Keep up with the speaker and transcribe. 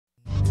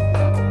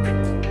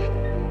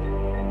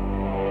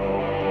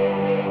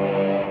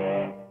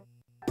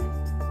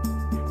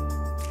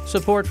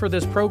Support for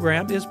this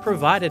program is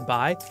provided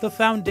by the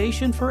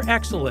Foundation for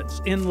Excellence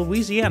in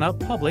Louisiana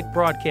Public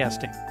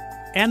Broadcasting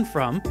and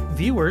from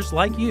viewers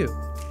like you.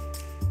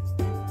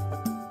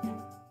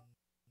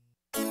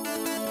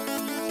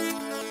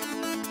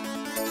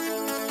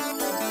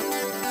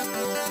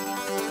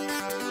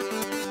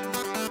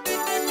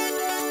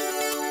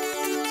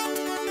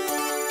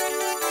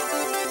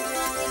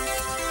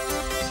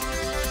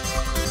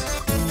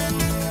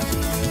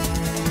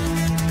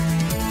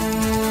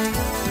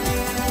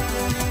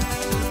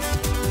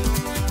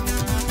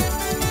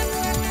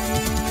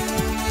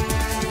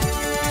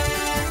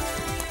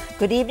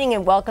 Good evening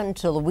and welcome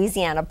to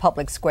Louisiana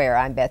Public Square.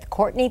 I'm Beth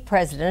Courtney,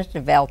 President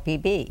of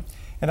LPB.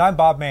 And I'm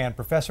Bob Mann,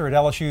 Professor at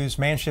LSU's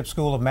Manship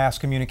School of Mass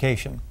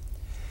Communication.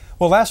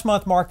 Well, last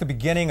month marked the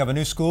beginning of a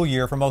new school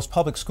year for most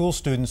public school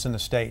students in the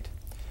state.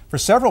 For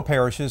several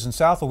parishes in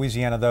South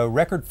Louisiana, though,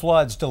 record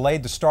floods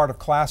delayed the start of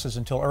classes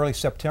until early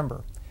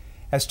September.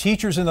 As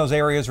teachers in those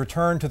areas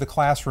return to the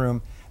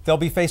classroom, they'll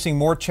be facing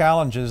more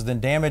challenges than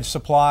damaged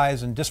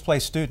supplies and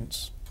displaced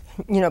students.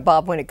 You know,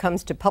 Bob, when it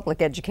comes to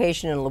public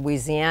education in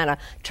Louisiana,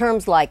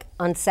 terms like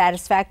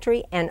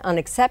unsatisfactory and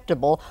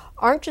unacceptable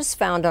aren't just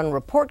found on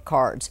report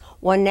cards.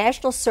 One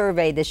national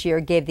survey this year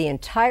gave the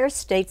entire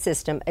state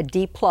system a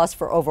D+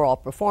 for overall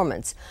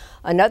performance.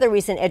 Another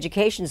recent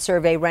education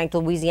survey ranked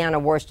Louisiana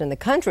worst in the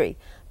country.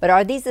 But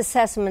are these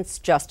assessments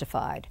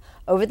justified?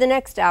 Over the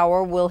next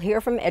hour, we'll hear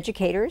from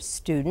educators,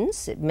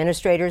 students,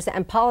 administrators,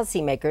 and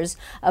policymakers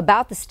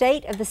about the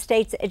state of the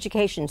state's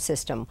education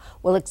system.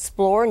 We'll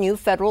explore new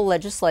federal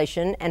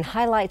legislation and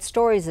highlight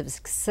stories of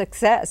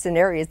success in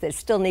areas that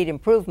still need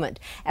improvement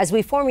as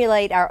we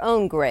formulate our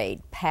own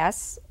grade,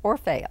 pass or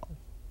fail.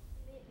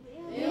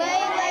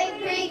 Midway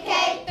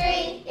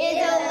Pre-K-3 is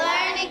a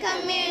learning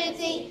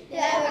community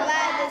that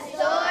provides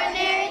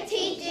extraordinary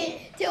teaching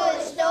to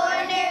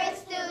extraordinary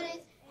students.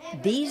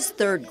 These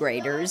third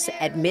graders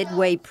at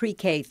Midway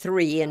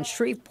Pre-K-3 in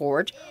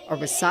Shreveport are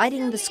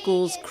reciting the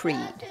school's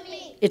creed.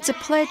 It's a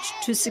pledge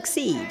to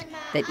succeed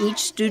that each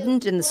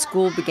student in the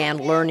school began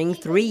learning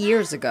 3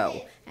 years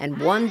ago, and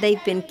one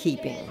they've been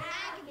keeping.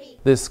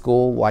 This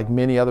school, like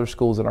many other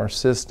schools in our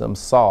system,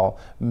 saw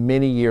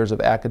many years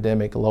of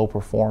academic low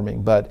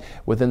performing, but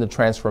within the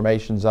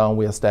transformation zone,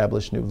 we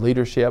established new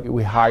leadership.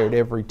 We hired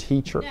every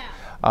teacher,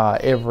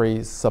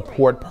 every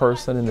support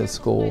person in this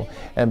school,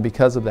 and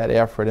because of that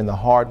effort and the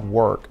hard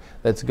work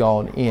that's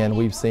gone in,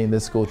 we've seen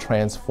this school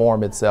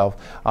transform itself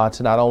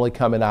to not only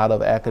coming out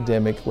of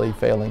academically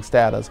failing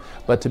status,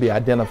 but to be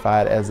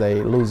identified as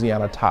a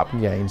Louisiana top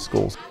gain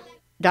school.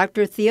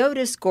 Dr.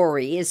 Theodis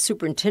Goree is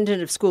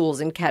superintendent of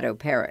schools in Caddo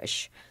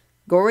Parish.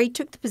 Goree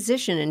took the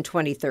position in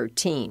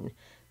 2013.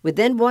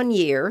 Within 1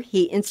 year,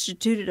 he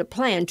instituted a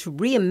plan to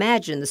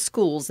reimagine the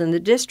schools in the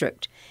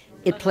district.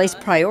 It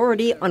placed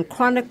priority on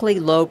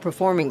chronically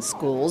low-performing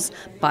schools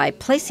by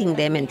placing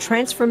them in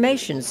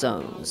transformation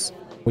zones.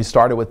 We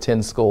started with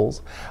 10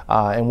 schools,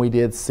 and we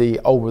did see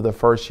over the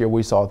first year,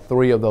 we saw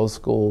 3 of those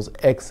schools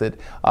exit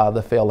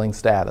the failing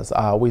status.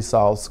 We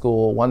saw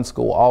one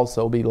school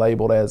also be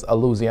labeled as a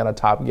Louisiana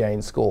top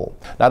gain school.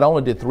 Not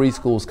only did 3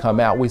 schools come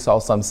out, we saw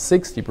some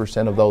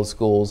 60% of those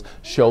schools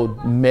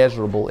showed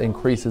measurable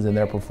increases in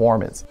their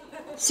performance.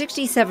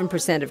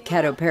 67% of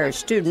Caddo Parish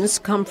students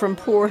come from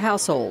poor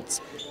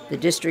households. The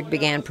district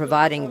began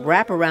providing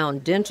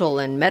wraparound dental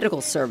and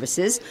medical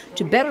services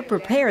to better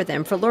prepare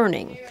them for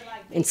learning.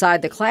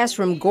 Inside the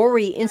classroom,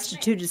 Goree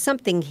instituted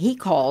something he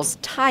calls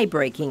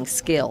tie-breaking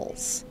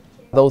skills.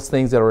 Those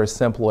things that are as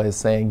simple as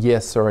saying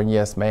yes sir and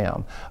yes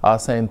ma'am,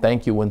 saying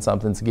thank you when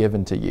something's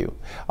given to you.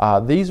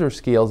 These are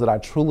skills that I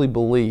truly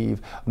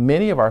believe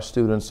many of our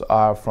students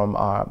from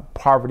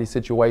poverty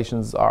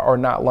situations are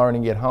not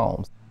learning at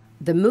home.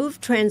 The move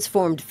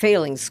transformed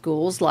failing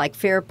schools like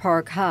Fair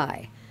Park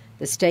High.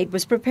 The state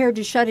was prepared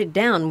to shut it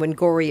down when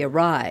Goree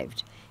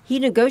arrived. He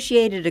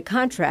negotiated a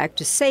contract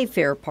to save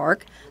Fair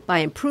Park by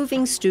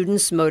improving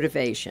students'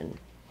 motivation.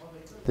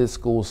 This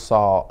school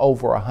saw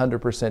over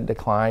 100%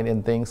 decline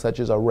in things such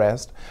as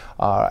arrest,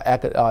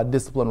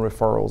 discipline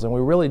referrals, and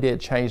we really did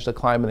change the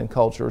climate and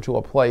culture to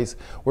a place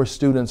where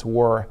students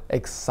were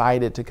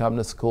excited to come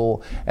to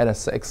school and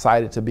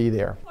excited to be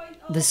there.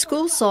 The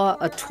school saw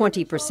a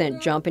 20%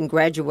 jump in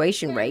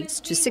graduation rates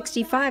to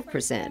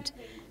 65%.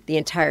 The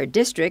entire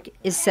district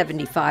is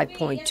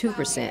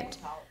 75.2%.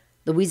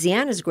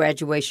 Louisiana's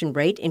graduation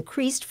rate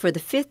increased for the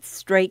 5th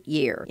straight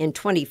year in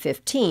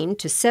 2015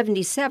 to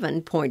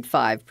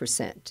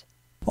 77.5%.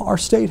 Well, our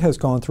state has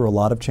gone through a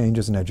lot of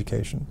changes in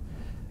education.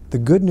 The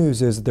good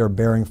news is that they're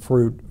bearing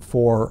fruit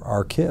for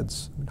our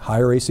kids.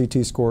 Higher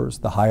ACT scores,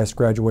 the highest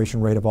graduation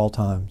rate of all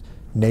time,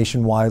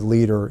 nationwide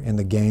leader in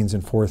the gains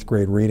in 4th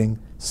grade reading,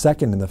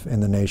 second in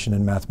the nation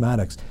in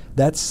mathematics.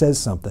 That says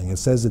something. It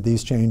says that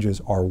these changes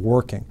are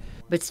working.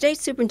 But State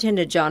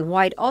Superintendent John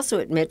White also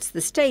admits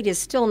the state is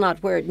still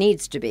not where it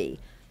needs to be.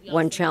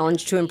 One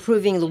challenge to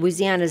improving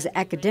Louisiana's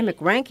academic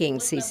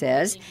rankings, he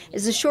says,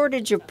 is a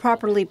shortage of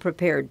properly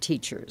prepared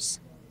teachers.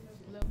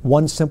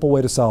 One simple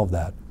way to solve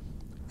that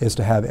is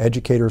to have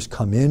educators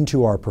come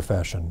into our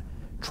profession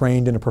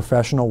trained in a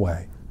professional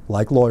way,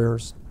 like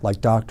lawyers,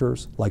 like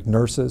doctors, like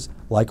nurses,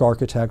 like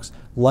architects,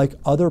 like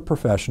other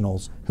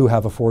professionals who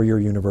have a 4-year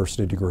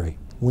university degree.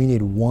 We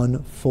need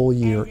 1 full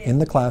year in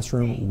the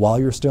classroom while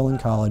you're still in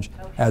college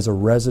as a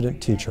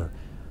resident teacher.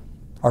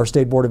 Our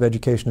State Board of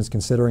Education is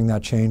considering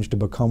that change to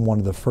become one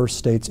of the first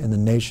states in the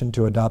nation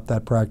to adopt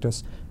that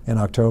practice in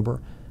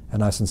October,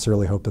 and I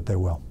sincerely hope that they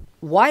will.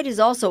 White is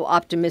also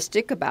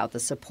optimistic about the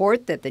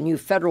support that the new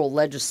federal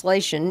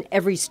legislation,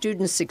 Every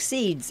Student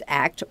Succeeds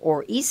Act,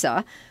 or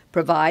ESA,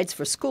 provides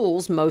for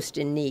schools most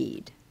in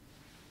need.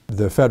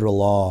 The federal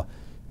law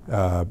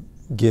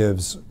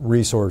gives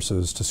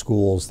resources to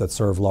schools that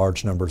serve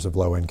large numbers of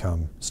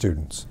low-income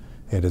students.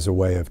 It is a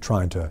way of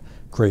trying to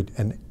create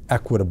an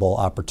equitable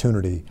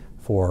opportunity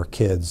for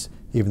kids,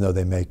 even though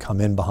they may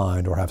come in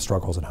behind or have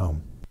struggles at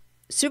home.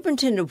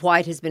 Superintendent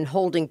White has been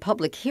holding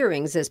public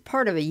hearings as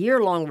part of a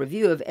year-long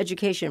review of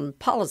education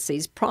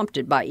policies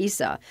prompted by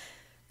ESA.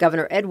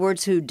 Governor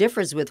Edwards, who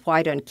differs with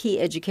White on key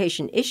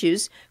education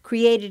issues,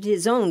 created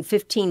his own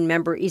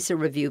 15-member ESA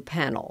review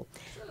panel.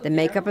 The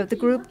makeup of the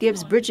group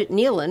gives Bridget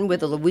Nealon with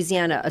the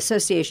Louisiana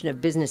Association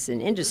of Business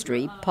and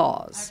Industry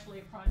pause.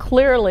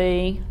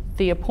 Clearly,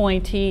 the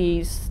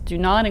appointees do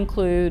not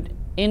include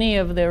any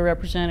of the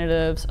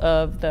representatives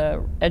of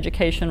the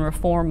education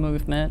reform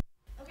movement.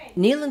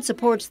 Nealon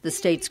supports the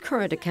state's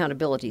current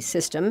accountability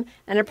system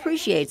and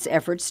appreciates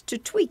efforts to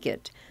tweak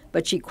it,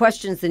 but she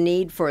questions the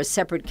need for a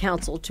separate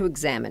council to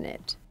examine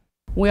it.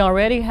 We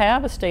already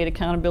have a state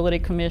accountability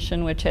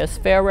commission which has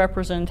fair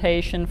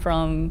representation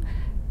from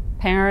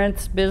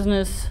parents,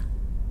 business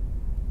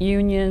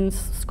unions,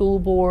 school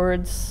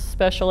boards,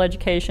 special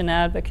education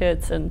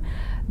advocates, and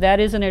that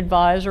is an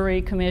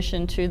advisory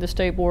commission to the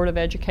State Board of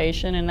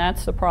Education, and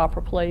that's the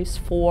proper place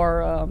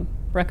for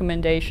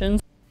recommendations.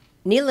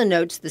 Nealon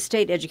notes the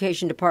state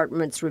education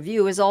department's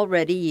review is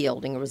already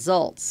yielding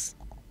results.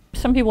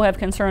 Some people have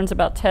concerns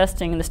about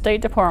testing, and the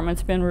State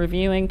Department's been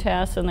reviewing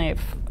tests, and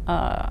they've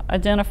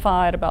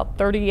identified about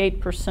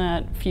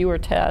 38% fewer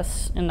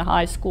tests in the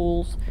high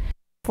schools.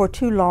 For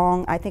too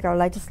long, I think our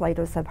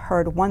legislators have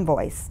heard one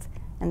voice,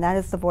 and that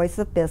is the voice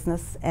of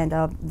business and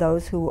of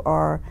those who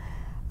are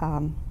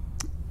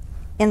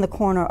in the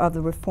corner of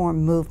the reform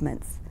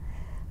movements.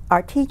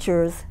 Our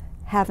teachers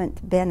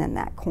haven't been in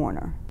that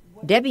corner.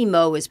 Debbie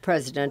Moe is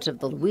president of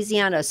the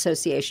Louisiana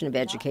Association of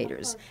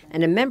Educators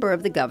and a member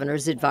of the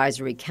Governor's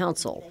Advisory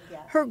Council.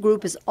 Her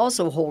group is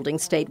also holding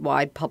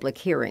statewide public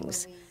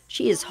hearings.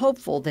 She is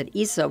hopeful that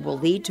ESA will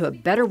lead to a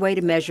better way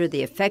to measure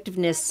the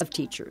effectiveness of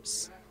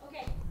teachers.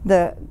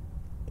 The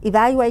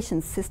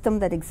evaluation system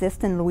that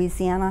exists in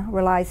Louisiana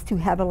relies too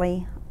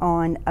heavily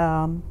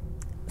on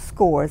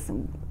scores.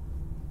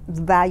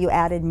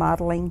 Value-added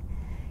modeling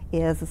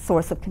is a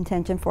source of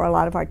contention for a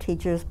lot of our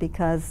teachers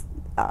because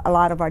a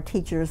lot of our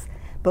teachers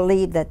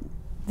believe that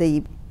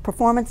the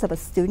performance of a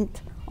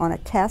student on a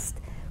test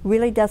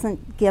really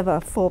doesn't give a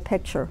full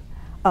picture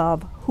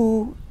of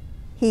who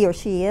he or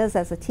she is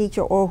as a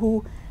teacher or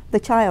who the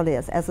child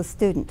is as a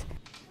student.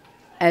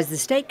 As the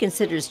state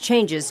considers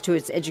changes to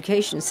its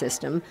education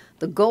system,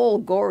 the goal,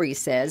 Goree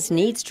says,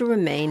 needs to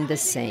remain the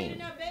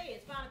same.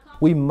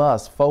 We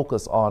must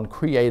focus on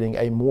creating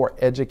a more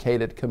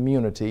educated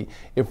community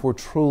if we're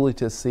truly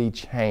to see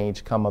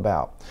change come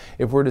about.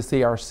 If we're to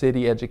see our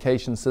city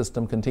education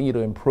system continue to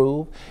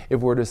improve, if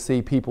we're to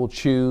see people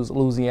choose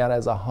Louisiana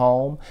as a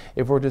home,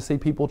 if we're to see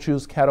people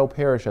choose Caddo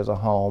Parish as a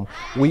home,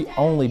 we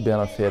only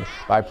benefit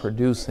by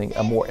producing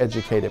a more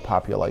educated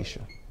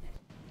population.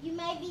 You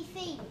may be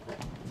seated.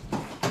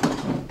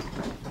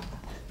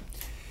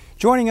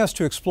 Joining us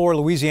to explore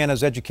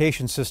Louisiana's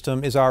education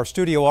system is our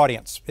studio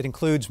audience. It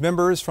includes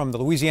members from the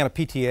Louisiana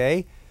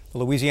PTA, the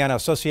Louisiana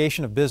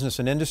Association of Business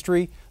and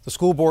Industry, the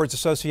School Boards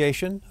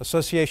Association,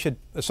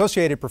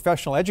 Associated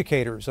Professional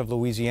Educators of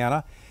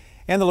Louisiana,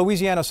 and the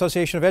Louisiana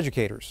Association of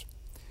Educators.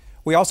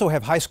 We also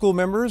have high school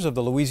members of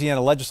the Louisiana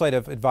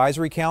Legislative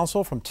Advisory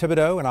Council from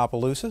Thibodaux and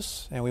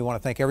Opelousas, and we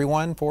want to thank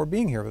everyone for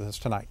being here with us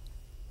tonight.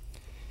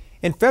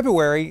 In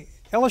February,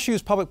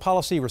 LSU's Public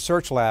Policy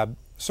Research Lab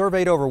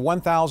surveyed over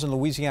 1,000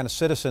 Louisiana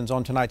citizens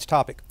on tonight's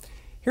topic.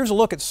 Here's a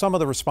look at some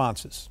of the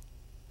responses.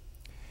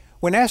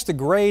 When asked the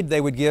grade they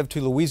would give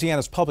to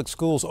Louisiana's public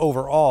schools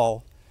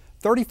overall,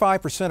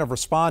 35% of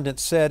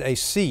respondents said a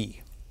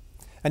C.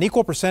 An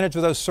equal percentage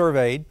of those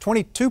surveyed,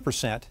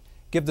 22%,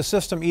 give the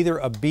system either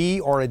a B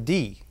or a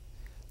D.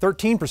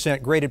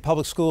 13% graded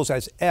public schools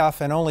as F,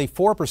 and only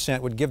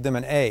 4% would give them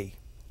an A.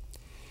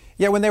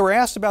 Yet when they were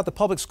asked about the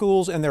public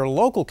schools in their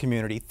local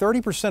community,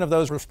 30% of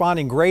those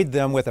responding grade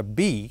them with a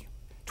B,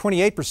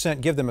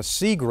 28% give them a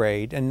C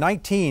grade, and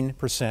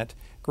 19%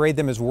 grade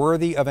them as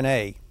worthy of an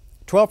A.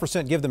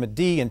 12% give them a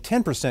D, and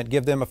 10%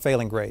 give them a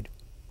failing grade.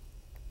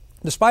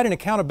 Despite an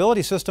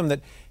accountability system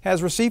that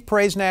has received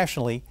praise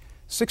nationally,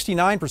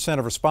 69%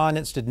 of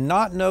respondents did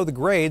not know the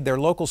grade their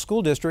local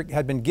school district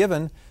had been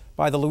given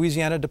by the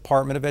Louisiana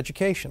Department of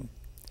Education.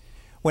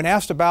 When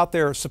asked about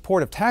their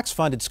support of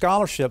tax-funded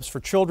scholarships for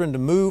children to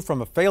move from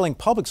a failing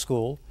public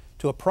school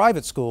to a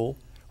private school,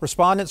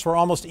 respondents were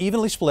almost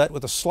evenly split,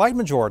 with a slight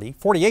majority,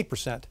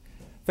 48%,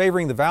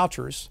 favoring the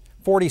vouchers,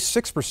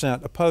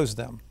 46% opposed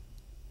them.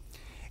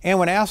 And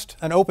when asked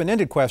an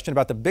open-ended question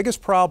about the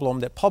biggest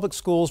problem that public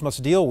schools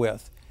must deal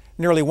with,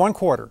 nearly one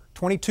quarter,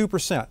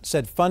 22%,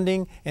 said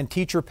funding and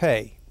teacher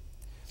pay.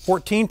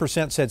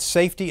 14% said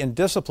safety and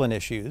discipline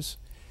issues.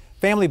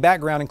 Family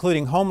background,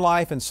 including home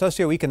life and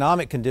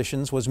socioeconomic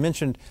conditions, was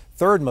mentioned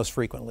third most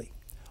frequently.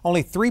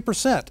 Only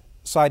 3%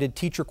 cited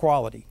teacher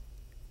quality.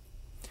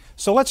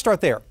 So let's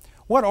start there.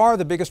 What are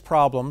the biggest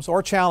problems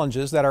or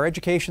challenges that our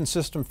education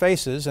system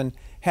faces, and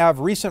have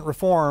recent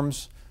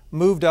reforms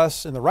moved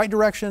us in the right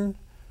direction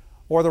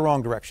or the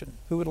wrong direction?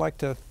 Who would like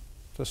to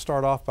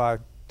start off by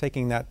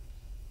taking that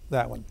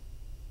one?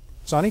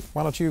 Sonny,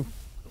 why don't you?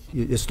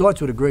 It starts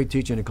with a great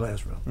teacher in the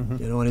classroom.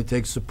 You know, and it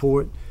takes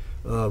support,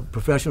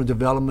 professional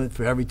development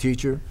for every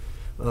teacher.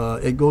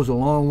 It goes a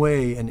long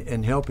way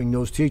in helping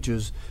those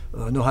teachers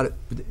know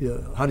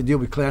how to deal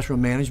with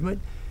classroom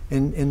management,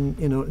 and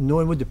you know,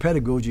 knowing what the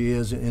pedagogy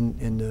is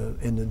and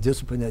the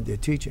discipline that they're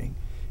teaching.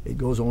 It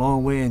goes a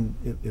long way, and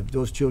if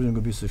those children are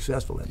going to be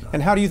successful in that.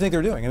 And how do you think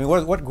they're doing? I mean,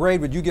 what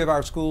grade would you give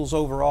our schools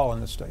overall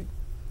in the state?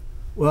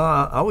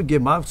 Well, I would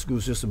give my school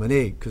system an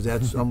A, because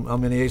that's I'm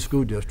in an A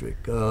school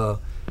district.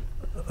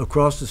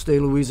 Across the state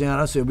of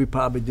Louisiana, I said we're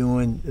probably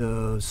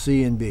doing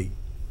C and B.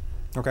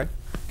 Okay,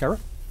 Kara?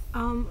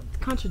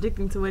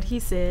 Contradicting to what he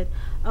said,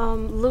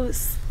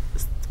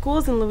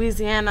 schools in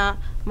Louisiana,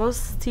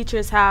 most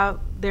teachers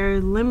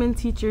they're lemon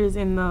teachers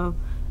in the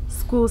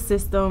school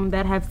system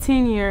that have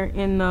tenure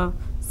in the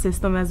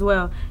system as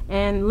well.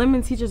 And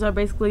lemon teachers are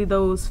basically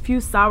those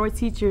few sour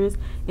teachers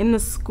in the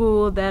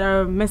school that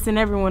are messing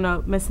everyone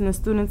up, messing the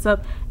students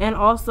up, and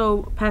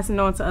also passing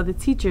on to other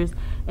teachers.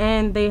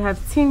 And they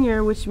have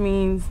tenure, which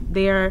means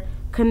they're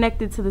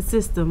connected to the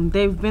system.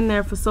 They've been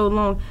there for so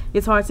long,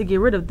 it's hard to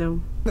get rid of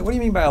them. What do you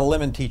mean by a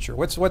lemon teacher?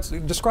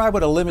 Describe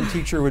what a lemon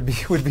teacher would be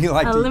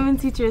like. A lemon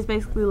teacher is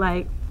basically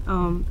like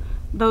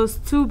those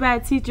 2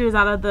 bad teachers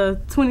out of the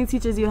 20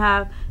 teachers you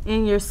have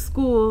in your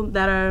school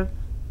that are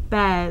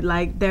bad,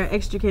 like they're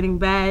extricating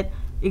bad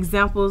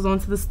examples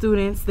onto the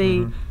students.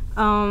 They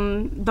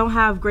don't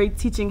have great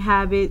teaching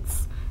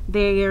habits.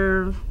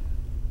 They're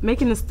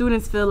making the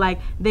students feel like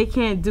they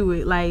can't do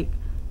it, like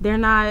they're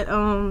not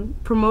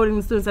promoting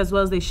the students as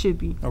well as they should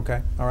be.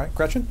 Okay, all right,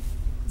 Gretchen?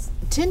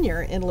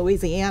 Tenure in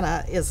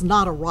Louisiana is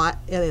not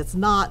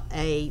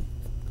a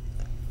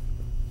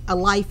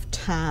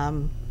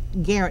lifetime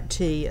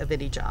guarantee of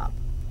any job.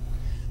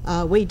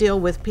 We deal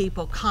with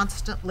people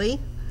constantly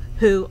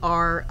who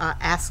are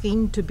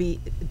asking to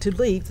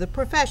leave the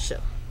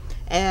profession,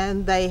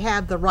 and they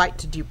have the right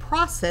to due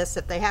process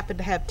if they happen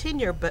to have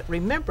tenure. But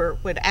remember,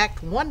 when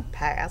Act 1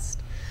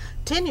 passed,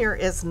 tenure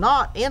is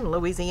not in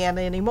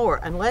Louisiana anymore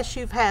unless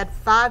you've had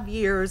 5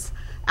 years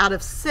out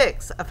of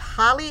 6 of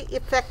highly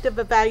effective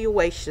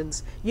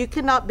evaluations. You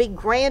cannot be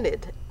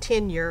granted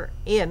tenure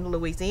in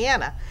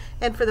Louisiana,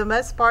 and for the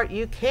most part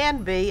you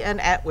can be an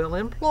at-will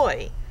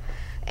employee.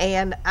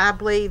 And I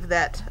believe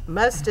that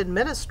most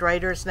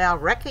administrators now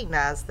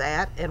recognize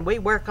that, and we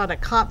work on a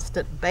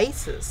constant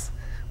basis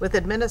with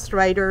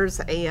administrators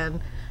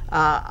and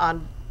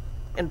on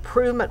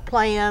improvement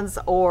plans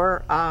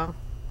or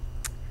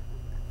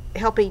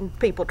helping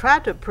people try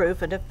to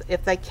improve. And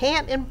if they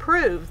can't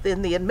improve,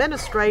 then the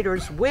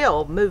administrators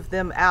will move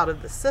them out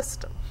of the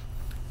system.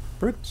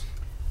 Bruce?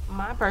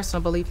 My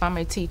personal belief, I'm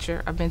a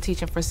teacher. I've been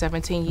teaching for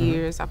 17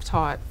 years. I've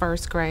taught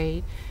 1st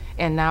grade,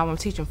 and now I'm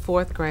teaching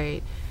 4th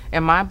grade.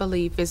 And my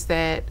belief is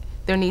that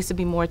there needs to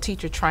be more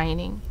teacher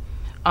training.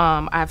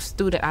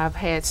 I've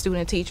had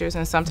student teachers,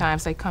 and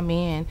sometimes they come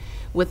in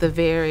with a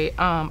very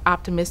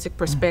optimistic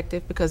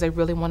perspective because they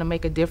really want to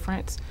make a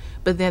difference.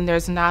 But then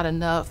there's not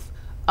enough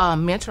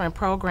mentoring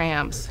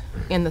programs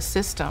in the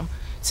system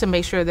to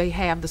make sure they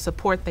have the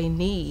support they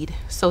need,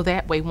 so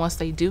that way once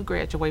they do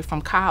graduate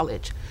from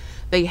college,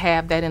 they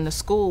have that in the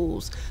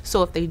schools.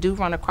 So if they do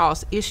run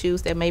across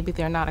issues that maybe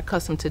they're not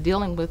accustomed to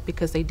dealing with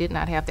because they did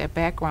not have that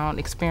background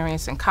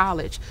experience in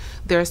college,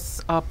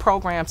 there's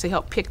programs to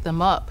help pick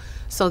them up,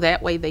 so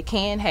that way they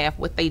can have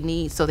what they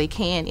need, so they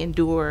can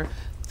endure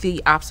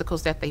the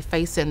obstacles that they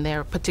face in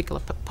their particular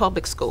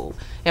public school.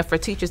 And for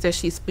teachers that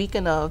she's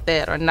speaking of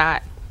that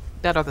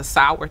are the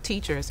sour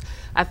teachers,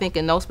 I think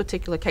in those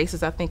particular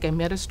cases, I think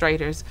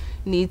administrators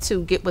need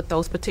to get with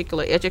those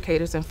particular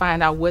educators and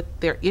find out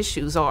what their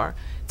issues are,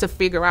 to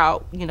figure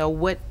out, you know,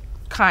 what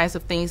kinds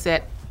of things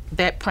that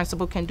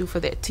principal can do for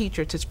that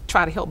teacher to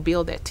try to help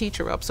build that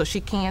teacher up so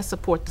she can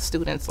support the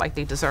students like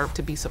they deserve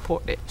to be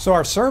supported. So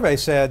our survey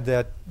said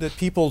that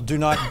people do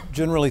not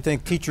generally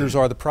think teachers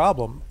are the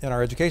problem in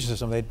our education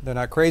system. They're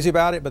not crazy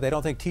about it, but they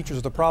don't think teachers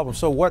are the problem.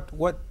 So what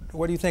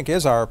do you think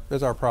is our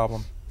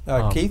problem?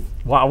 Keith?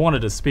 Well, I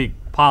wanted to speak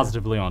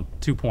positively on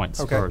 2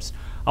 points first.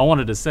 I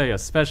wanted to say,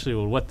 especially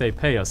with what they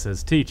pay us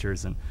as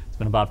teachers, and it's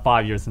been about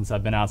 5 years since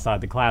I've been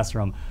outside the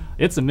classroom,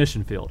 it's a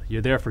mission field.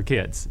 You're there for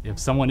kids. If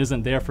someone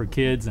isn't there for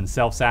kids and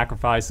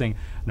self-sacrificing,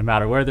 no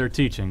matter where they're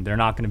teaching, they're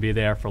not going to be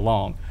there for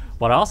long.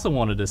 But I also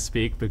wanted to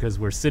speak, because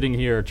we're sitting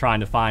here trying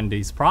to find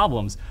these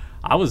problems,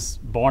 I was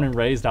born and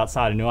raised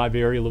outside of New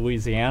Iberia,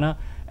 Louisiana,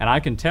 and I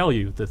can tell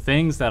you the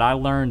things that I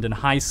learned in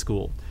high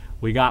school,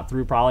 we got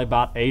through probably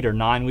about 8 or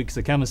 9 weeks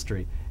of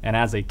chemistry. And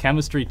as a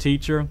chemistry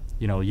teacher,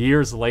 you know,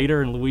 years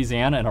later in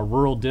Louisiana in a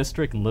rural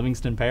district in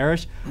Livingston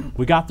Parish,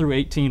 we got through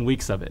 18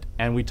 weeks of it.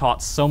 And we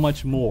taught so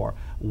much more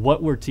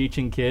what we're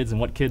teaching kids and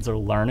what kids are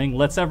learning.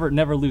 Let's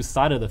never lose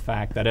sight of the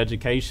fact that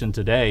education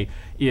today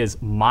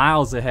is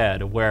miles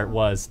ahead of where it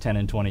was 10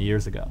 and 20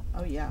 years ago.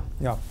 Oh, yeah.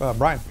 Yeah,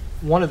 Brian.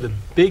 One of the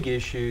big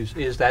issues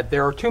is that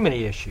there are too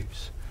many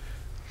issues.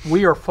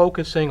 We are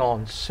focusing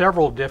on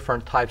several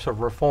different types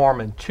of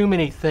reform and too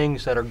many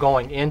things that are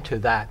going into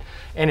that.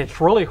 And it's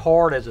really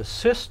hard as a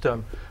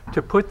system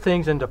to put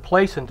things into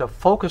place and to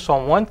focus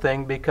on one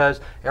thing,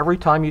 because every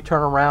time you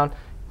turn around,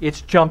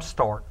 it's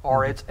Jumpstart,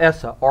 or it's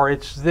ESSA, or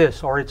it's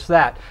this, or it's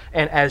that.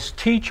 And as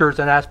teachers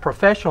and as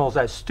professionals,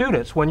 as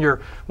students, when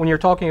you're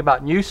talking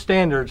about new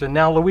standards and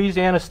now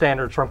Louisiana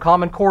standards from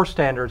Common Core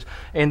standards,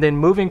 and then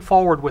moving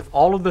forward with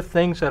all of the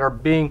things that are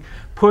being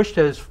pushed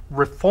as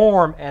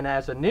reform and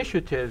as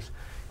initiatives,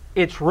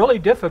 it's really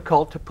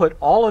difficult to put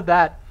all of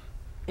that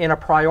in a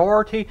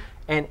priority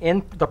and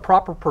in the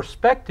proper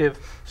perspective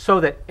so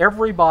that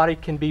everybody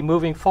can be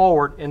moving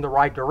forward in the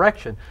right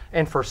direction.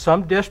 And for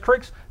some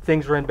districts,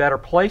 things are in better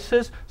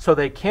places so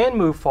they can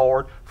move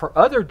forward. For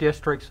other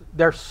districts,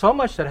 there's so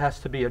much that has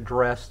to be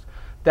addressed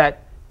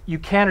that you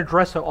can't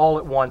address it all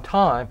at one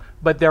time,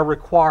 but they're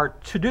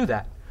required to do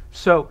that.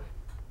 So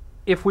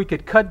if we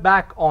could cut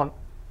back on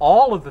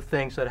all of the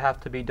things that have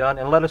to be done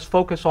and let us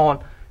focus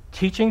on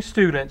teaching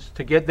students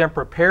to get them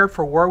prepared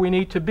for where we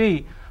need to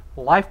be,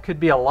 life could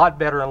be a lot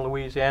better in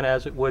Louisiana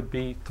as it would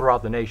be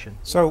throughout the nation.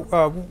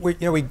 So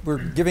we're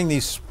giving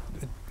these,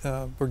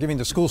 we're giving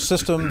the school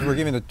systems, we're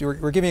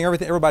giving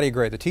everybody a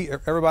grade.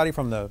 Everybody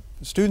from the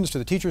students to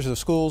the teachers to the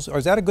schools. Or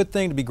is that a good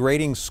thing to be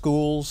grading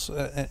schools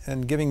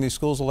and giving these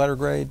schools a letter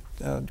grade,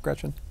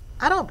 Gretchen?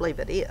 I don't believe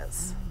it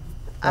is.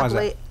 Why is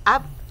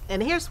that?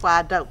 And here's why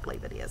I don't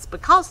believe it is.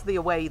 Because of the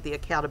way the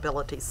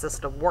accountability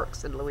system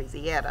works in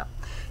Louisiana,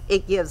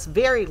 it gives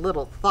very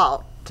little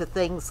thought to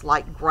things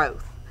like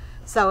growth.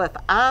 So if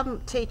I'm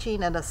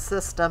teaching in a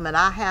system and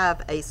I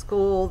have a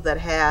school that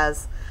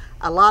has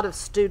a lot of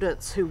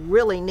students who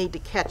really need to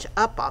catch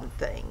up on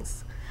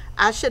things,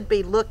 I should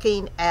be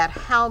looking at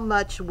how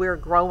much we're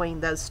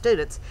growing those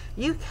students.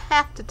 You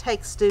have to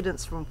take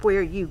students from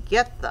where you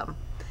get them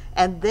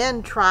and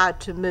then try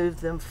to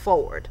move them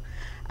forward.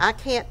 I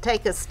can't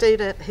take a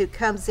student who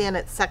comes in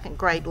at 2nd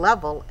grade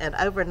level and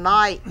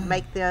overnight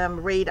make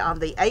them read on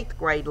the 8th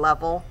grade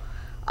level.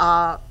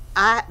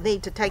 I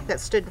need to take that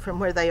student from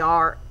where they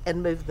are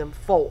and move them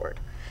forward.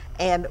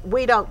 And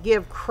we don't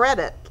give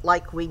credit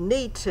like we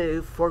need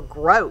to for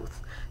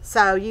growth.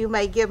 So you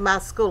may give my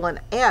school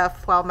an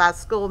F while my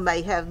school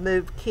may have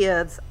moved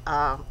kids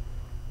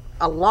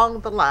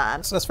along the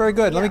line. So that's very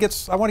good. Yeah.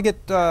 I want to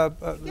get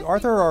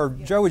Arthur or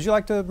Joe, would you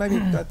like to maybe,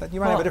 you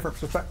might have a different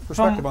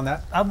perspective on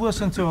that. I've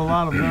listened to a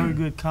lot of very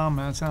good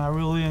comments, and I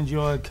really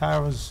enjoyed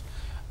Kyra's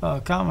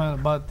comment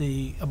about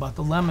the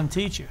lemon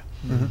teacher.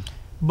 Mm-hmm.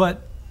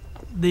 But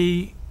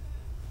the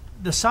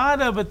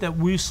side of it that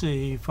we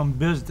see from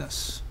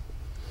business,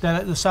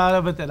 the side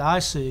of it that I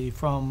see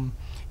from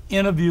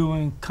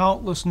interviewing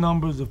countless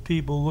numbers of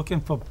people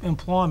looking for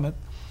employment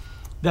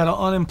that are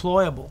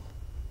unemployable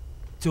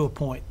to a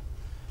point.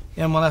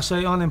 And when I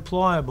say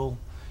unemployable,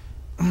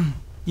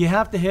 you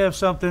have to have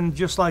something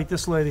just like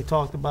this lady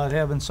talked about,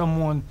 having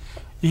someone,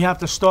 you have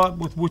to start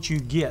with what you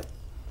get.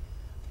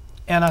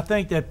 And I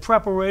think that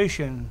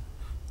preparation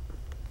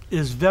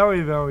is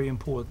very, very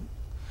important.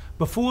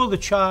 Before the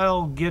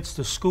child gets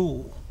to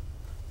school,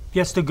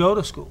 gets to go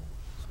to school,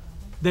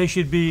 they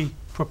should be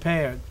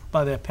prepared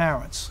by their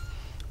parents.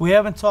 We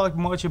haven't talked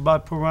much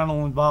about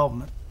parental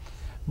involvement,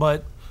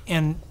 but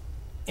in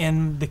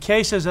the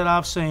cases that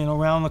I've seen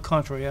around the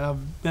country,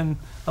 and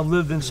I've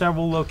lived in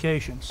several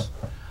locations,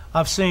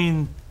 I've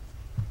seen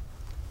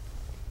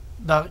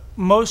the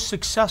most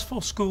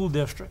successful school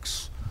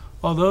districts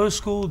are those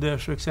school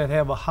districts that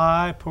have a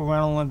high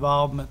parental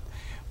involvement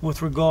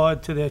with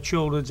regard to their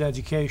children's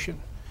education.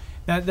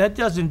 Now, that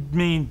doesn't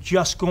mean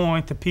just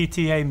going to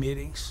PTA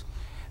meetings.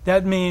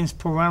 That means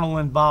parental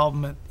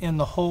involvement in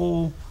the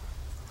whole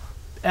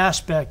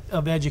aspect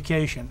of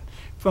education,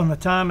 from the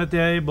time that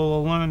they're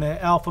able to learn their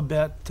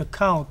alphabet, to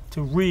count,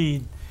 to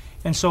read,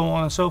 and so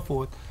on and so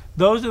forth.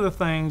 Those are the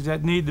things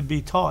that need to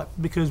be taught,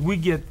 because we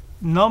get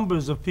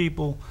numbers of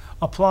people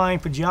applying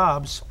for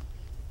jobs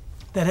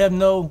that have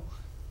no,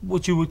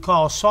 what you would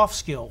call, soft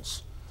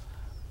skills.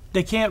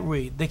 They can't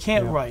read, they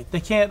can't write,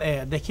 they can't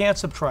add, they can't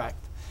subtract,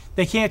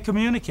 they can't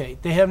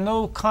communicate. They have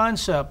no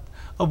concept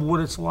of what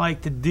it's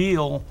like to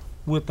deal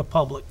with the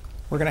public.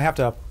 We're going to have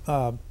to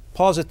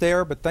pause it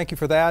there, but thank you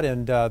for that,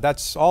 and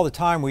that's all the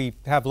time we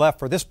have left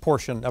for this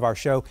portion of our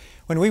show.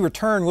 When we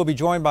return, we'll be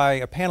joined by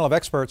a panel of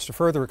experts to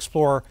further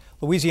explore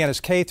Louisiana's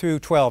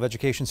K-12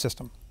 education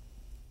system.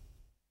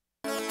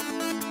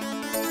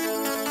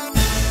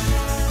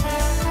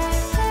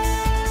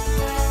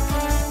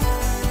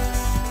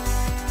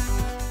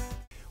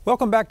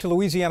 Welcome back to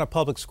Louisiana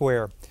Public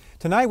Square.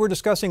 Tonight we're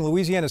discussing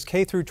Louisiana's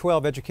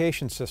K-12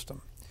 education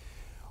system.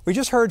 We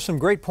just heard some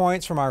great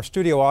points from our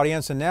studio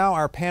audience, and now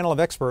our panel of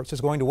experts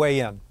is going to weigh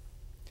in.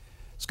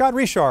 Scott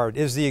Richard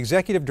is the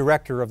Executive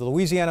Director of the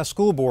Louisiana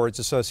School Boards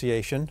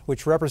Association,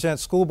 which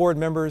represents school board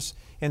members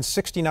in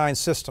 69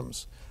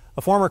 systems.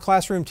 A former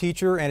classroom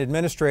teacher and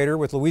administrator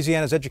with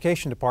Louisiana's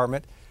Education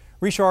Department,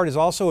 Richard is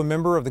also a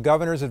member of the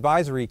Governor's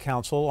Advisory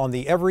Council on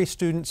the Every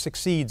Student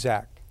Succeeds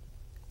Act.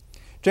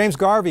 James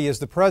Garvey is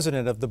the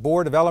president of the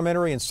Board of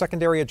Elementary and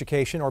Secondary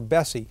Education, or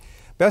BESE.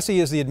 BESE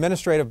is the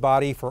administrative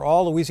body for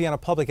all Louisiana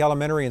public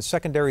elementary and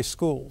secondary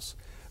schools.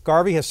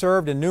 Garvey has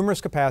served in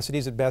numerous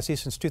capacities at BESE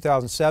since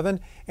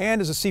 2007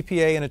 and is a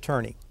CPA and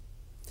attorney.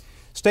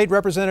 State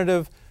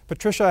Representative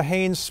Patricia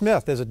Haynes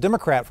Smith is a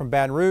Democrat from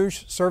Baton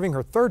Rouge, serving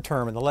her third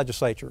term in the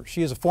legislature.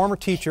 She is a former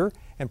teacher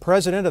and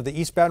president of the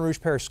East Baton Rouge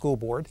Parish School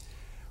Board.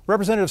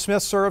 Representative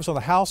Smith serves on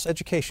the House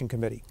Education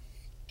Committee.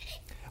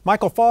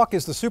 Michael Falk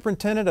is the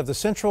superintendent of the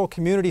Central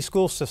Community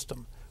School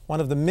System, one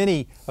of the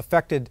many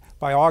affected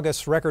by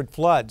August's record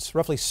floods.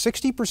 Roughly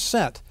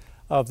 60%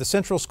 of the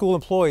Central School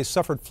employees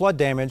suffered flood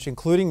damage,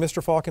 including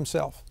Mr. Falk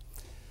himself.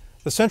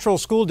 The Central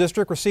School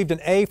District received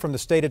an A from the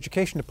State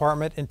Education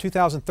Department in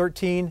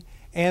 2013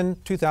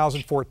 and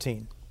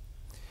 2014.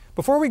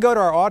 Before we go to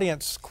our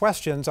audience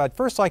questions, I'd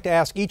first like to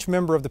ask each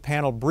member of the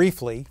panel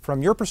briefly,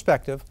 from your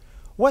perspective,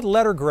 what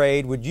letter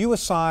grade would you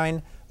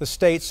assign the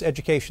state's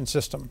education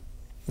system?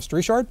 Mr.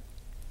 Richard?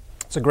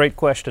 It's a great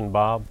question,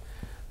 Bob.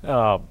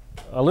 A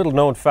little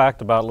known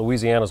fact about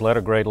Louisiana's letter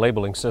grade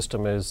labeling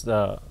system is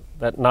that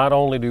not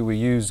only do we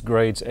use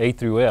grades A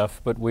through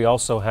F, but we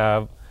also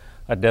have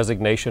a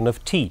designation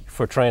of T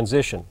for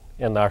transition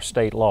in our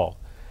state law.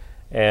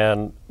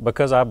 And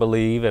because I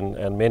believe,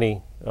 and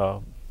many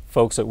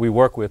folks that we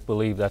work with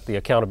believe, that the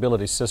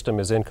accountability system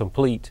is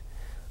incomplete,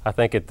 I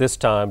think at this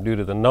time, due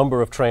to the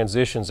number of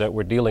transitions that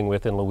we're dealing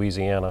with in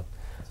Louisiana,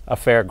 a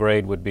fair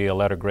grade would be a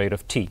letter grade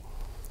of T.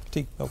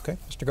 T, okay.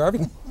 Mr.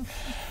 Garvey?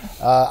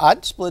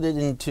 I'd split it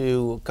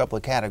into a couple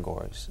of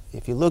categories.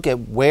 If you look at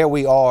where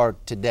we are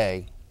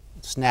today,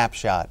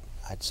 snapshot,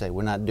 I'd say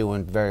we're not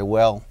doing very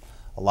well.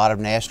 A lot of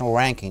national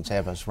rankings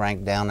have us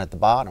ranked down at the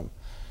bottom.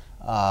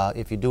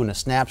 If you're doing a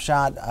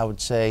snapshot, I would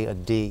say a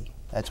D.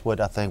 That's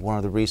what I think one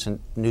of the recent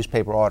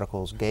newspaper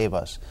articles gave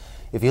us.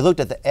 If you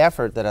looked at the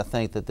effort that I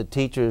think that the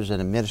teachers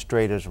and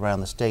administrators around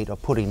the state are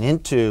putting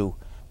into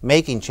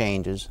making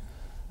changes,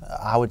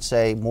 I would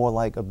say more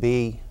like a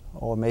B,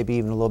 or maybe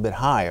even a little bit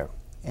higher.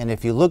 And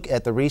if you look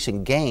at the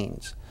recent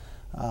gains,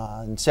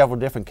 in several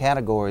different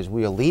categories,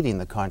 we are leading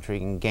the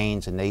country in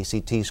gains in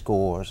ACT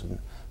scores and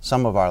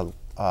some of our,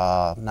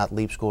 not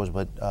LEAP scores,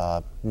 but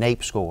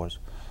NAEP scores.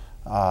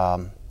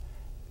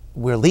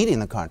 We're leading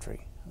the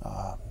country,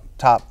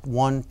 top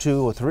 1,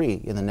 2, or 3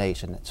 in the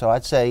nation. So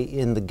I'd say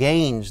in the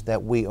gains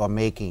that we are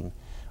making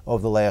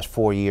over the last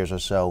 4 years or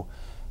so,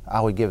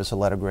 I would give us a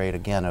letter grade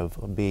again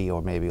of a B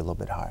or maybe a little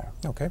bit higher.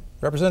 Okay.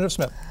 Representative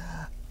Smith.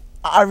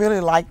 I really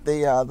like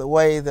the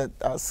way that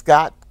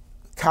Scott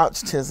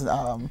couched his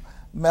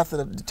method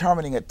of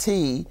determining a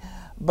T,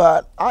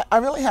 but I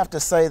really have to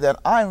say that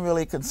I'm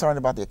really concerned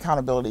about the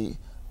accountability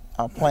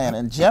plan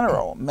in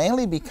general,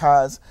 mainly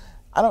because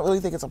I don't really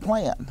think it's a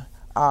plan.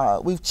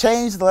 We've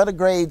changed the letter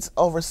grades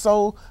over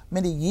so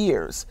many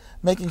years,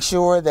 making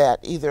sure that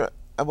either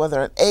whether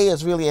an A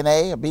is really an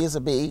A, a B is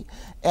a B,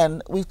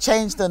 and we've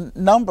changed the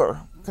number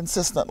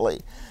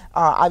consistently.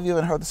 I've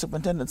even heard the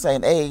superintendent say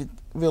an A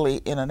really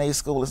in an A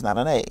school is not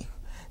an A.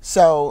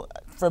 So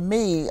for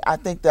me, I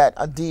think that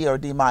a D or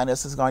D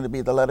minus is going to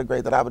be the letter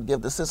grade that I would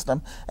give the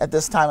system at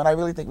this time, and I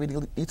really think we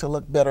need to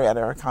look better at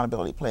our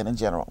accountability plan in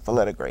general for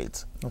letter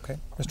grades. Okay.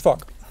 Mr.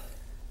 Falk.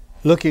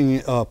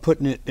 Looking,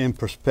 putting it in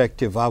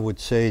perspective, I would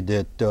say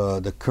that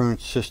the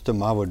current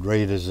system I would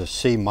rate as a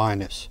C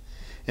minus.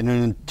 And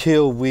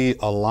until we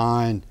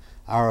align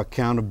our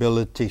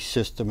accountability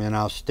system and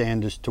our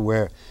standards to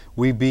where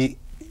we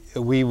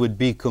would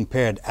be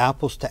compared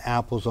apples to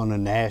apples on a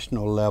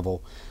national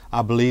level,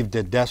 I believe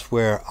that that's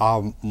where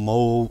our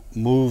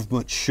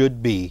movement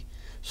should be,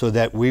 so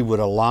that we would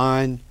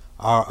align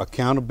our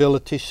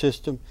accountability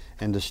system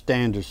and the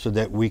standards so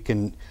that we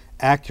can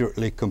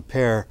accurately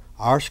compare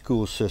our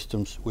school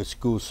systems with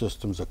school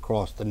systems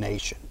across the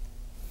nation.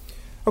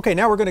 Okay,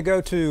 now we're going to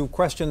go to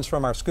questions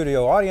from our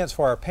studio audience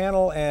for our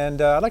panel,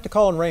 and I'd like to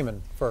call on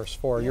Raymond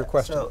first for your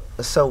question.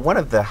 So one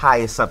of the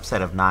highest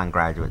subset of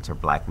non-graduates are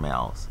black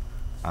males.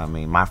 I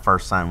mean, my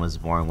first son was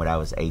born when I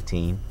was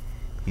 18.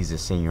 He's a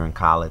senior in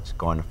college,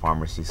 going to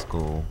pharmacy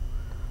school.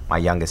 My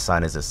youngest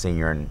son is a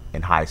senior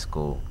in high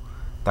school,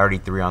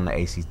 33 on the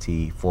ACT,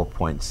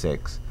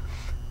 4.6.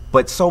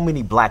 But so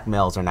many black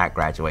males are not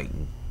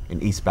graduating.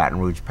 In East Baton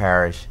Rouge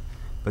Parish,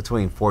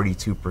 between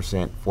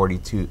 42%,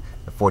 42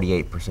 to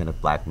 48% of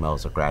black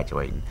males are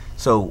graduating.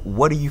 So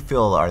what do you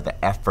feel are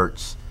the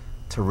efforts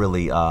to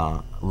really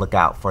look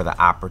out for the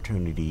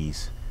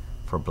opportunities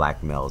for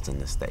black males in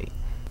the state?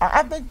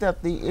 I think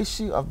that the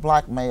issue of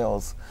black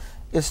males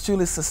is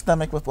truly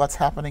systemic with what's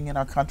happening in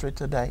our country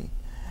today.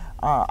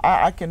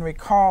 I can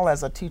recall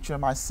as a teacher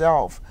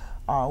myself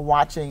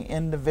watching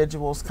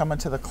individuals come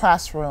into the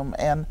classroom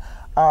and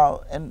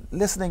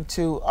listening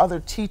to other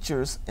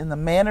teachers in the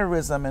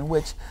mannerism in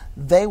which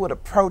they would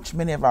approach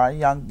many of our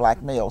young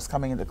black males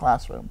coming into the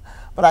classroom.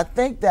 But I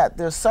think that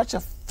there's such a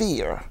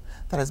fear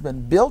that has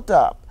been built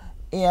up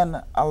in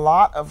a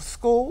lot of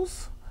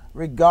schools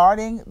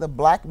regarding the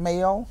black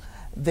male,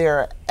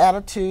 their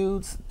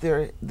attitudes,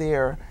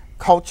 their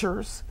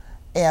cultures,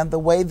 and the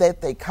way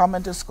that they come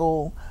into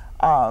school.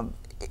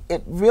 We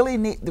really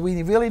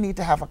need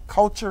to have a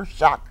culture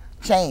shock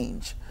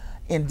change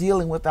in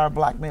dealing with our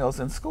black males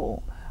in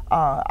school.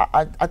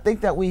 I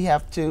think that we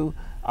have to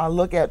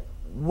look at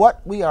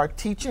what we are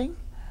teaching,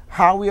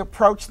 how we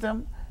approach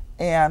them,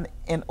 and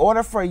in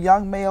order for a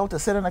young male to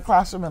sit in a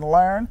classroom and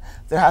learn,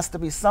 there has to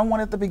be someone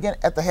at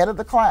the head of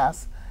the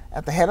class,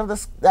 at the head of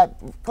that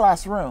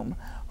classroom,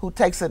 who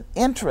takes an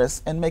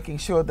interest in making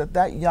sure that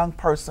that young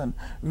person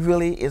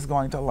really is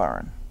going to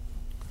learn.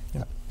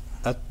 Yeah.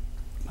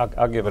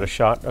 I'll give it a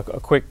shot. A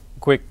quick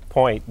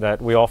point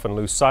that we often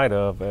lose sight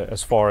of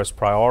as far as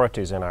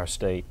priorities in our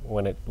state.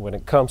 When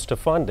it comes to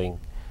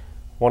funding,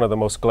 one of the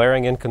most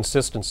glaring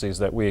inconsistencies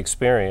that we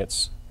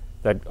experience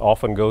that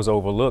often goes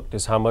overlooked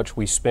is how much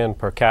we spend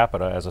per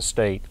capita as a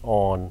state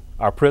on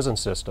our prison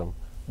system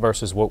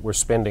versus what we're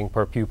spending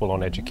per pupil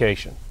on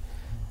education.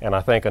 And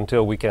I think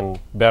until we can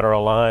better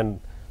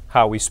align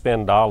how we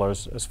spend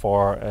dollars as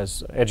far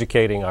as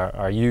educating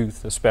our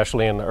youth,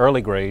 especially in the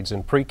early grades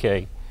in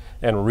pre-K,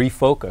 and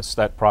refocus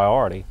that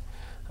priority,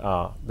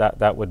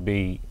 that would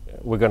be,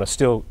 we're going to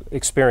still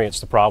experience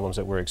the problems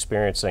that we're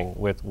experiencing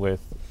with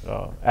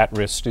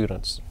at-risk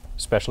students,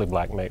 especially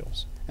black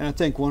males. And I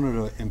think one of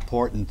the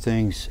important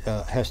things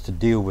has to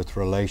deal with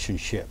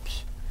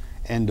relationships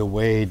and the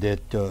way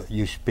that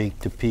you speak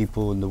to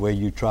people and the way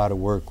you try to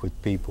work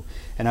with people.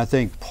 And I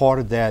think part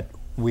of that,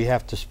 we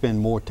have to spend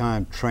more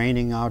time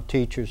training our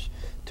teachers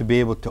to be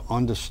able to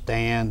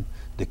understand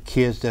the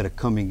kids that are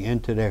coming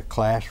into their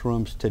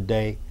classrooms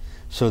today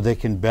so they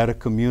can better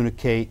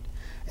communicate,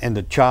 and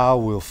the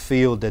child will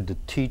feel that the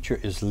teacher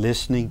is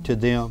listening to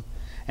them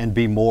and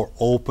be more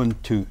open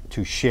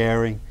to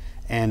sharing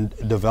and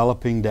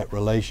developing that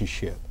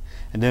relationship.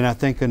 And then I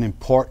think an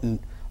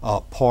important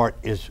part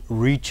is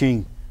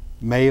reaching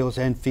males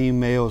and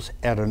females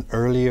at an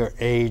earlier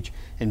age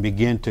and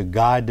begin to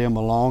guide them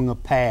along a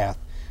path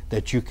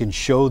that you can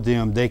show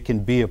them they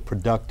can be a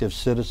productive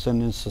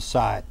citizen in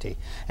society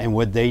and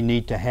what they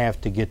need to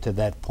have to get to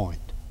that point.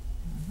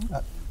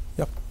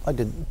 Yep, I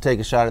could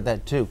take a shot at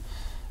that too.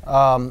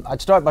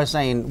 I'd start by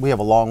saying we have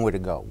a long way to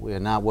go. We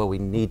are not where we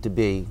need to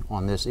be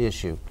on this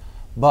issue.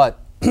 But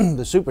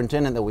the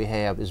superintendent that we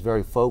have is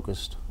very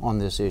focused on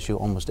this issue.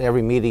 Almost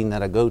every meeting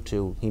that I go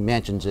to, he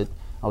mentions it.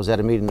 I was at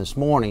a meeting this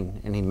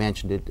morning and he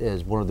mentioned it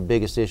as one of the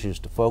biggest issues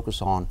to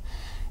focus on.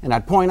 And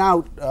I'd point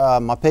out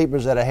my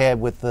papers that I had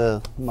with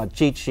my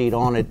cheat sheet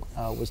on it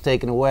was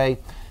taken away.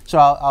 So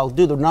I'll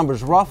do the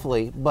numbers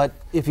roughly, but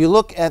if you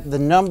look at the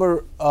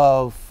number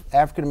of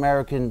African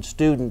American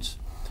students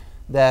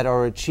that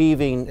are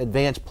achieving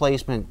advanced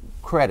placement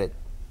credit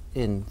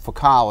for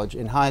college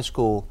in high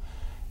school,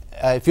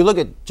 if you look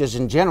at just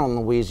in general in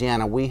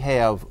Louisiana, we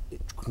have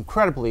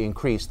incredibly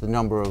increased the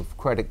number of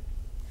credits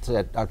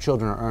that our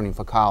children are earning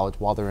for college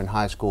while they're in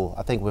high school.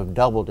 I think we've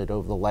doubled it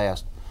over the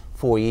last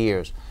 4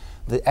 years.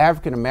 The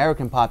African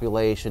American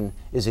population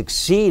is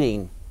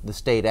exceeding the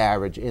state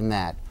average in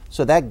that.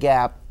 So that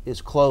gap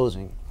is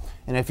closing.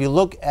 And if you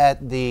look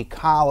at the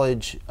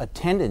college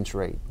attendance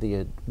rate,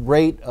 the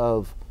rate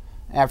of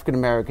African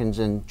Americans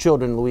and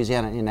children in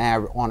Louisiana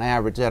on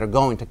average that are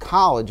going to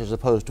college as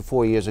opposed to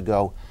 4 years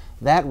ago,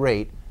 that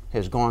rate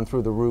has gone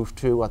through the roof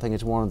too. I think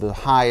it's one of the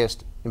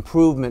highest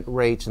improvement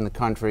rates in the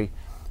country.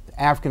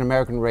 The African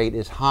American rate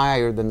is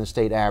higher than the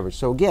state average.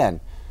 So again,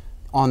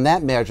 on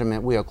that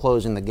measurement, we are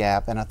closing the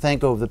gap. And I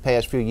think over the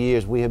past few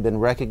years, we have been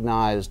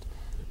recognized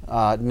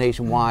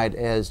nationwide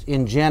as,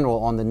 in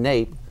general, on the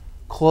NAEP,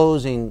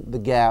 closing the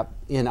gap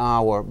in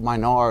our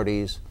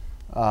minorities,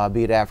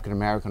 be it African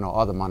American or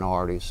other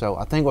minorities. So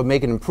I think we're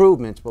making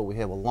improvements, but we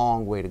have a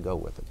long way to go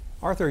with it.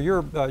 Arthur,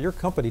 your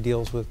company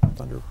deals with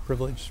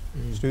underprivileged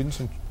students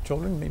and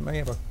children. You may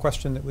have a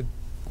question that would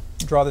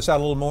draw this out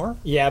a little more.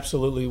 Yeah,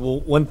 absolutely.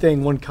 Well,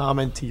 one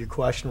comment to your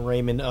question,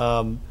 Raymond.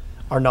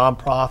 Our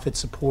nonprofit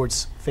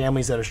supports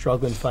families that are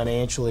struggling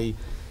financially,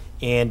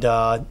 and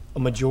a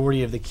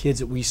majority of the kids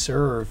that we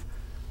serve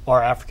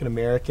are African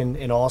American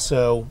and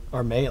also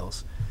are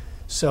males.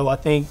 So I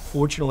think,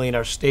 fortunately, in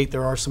our state,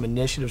 there are some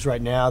initiatives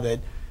right now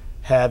that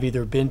have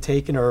either been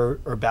taken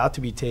or are about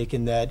to be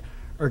taken that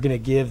are going to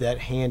give that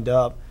hand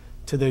up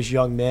to those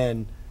young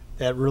men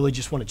that really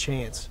just want a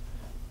chance.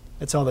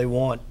 That's all they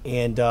want.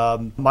 And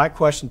my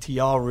question to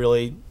y'all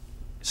really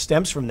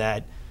stems from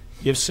that.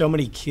 You have so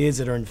many kids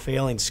that are in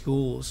failing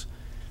schools,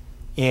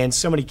 and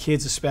so many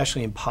kids,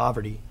 especially in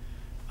poverty,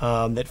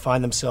 that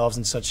find themselves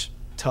in such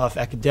tough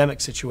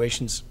academic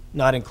situations,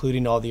 not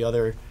including all the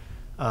other,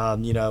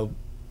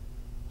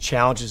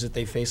 challenges that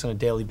they face on a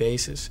daily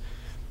basis.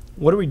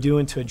 What are we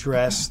doing to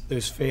address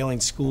those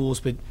failing schools,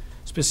 but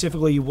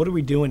specifically, what are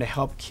we doing to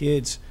help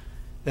kids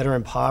that are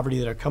in poverty,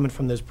 that are coming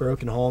from those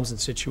broken homes and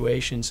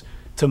situations,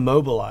 to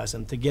mobilize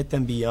them, to get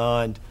them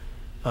beyond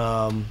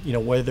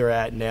where they're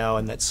at now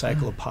in that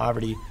cycle of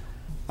poverty.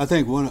 I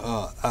think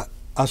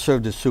I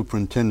served as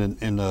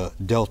superintendent in the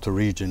Delta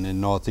region in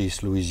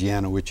Northeast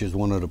Louisiana, which is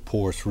one of the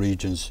poorest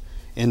regions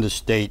in the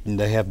state, and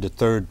they have the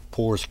third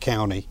poorest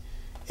county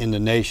in the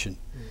nation.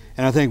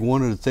 And I think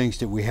one of the things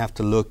that we have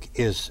to look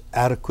is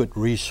adequate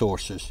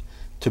resources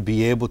to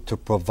be able to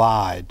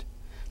provide,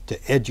 to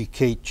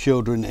educate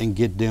children and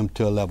get them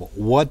to a level.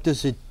 What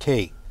does it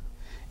take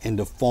in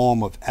the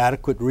form of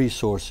adequate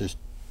resources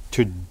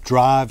to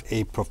drive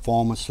a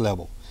performance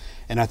level?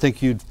 And I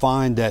think you'd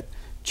find that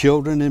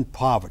children in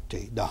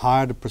poverty, the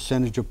higher the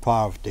percentage of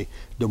poverty,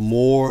 the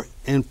more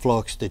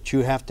influx that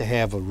you have to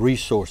have of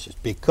resources,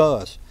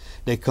 because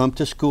they come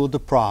to school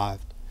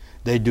deprived,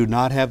 they do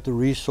not have the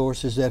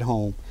resources at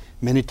home.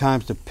 Many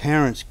times the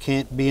parents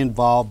can't be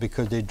involved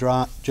because they're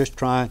just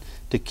trying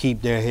to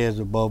keep their heads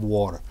above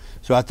water.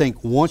 So I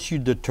think once you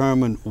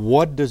determine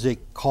what does it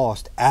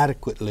cost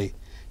adequately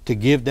to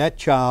give that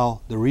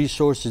child the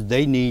resources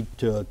they need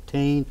to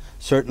attain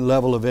a certain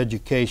level of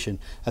education,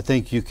 I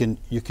think you can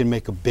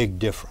make a big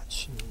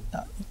difference.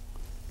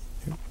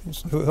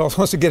 Who else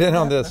wants to get in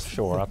on this?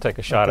 Sure, I'll take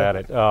a shot at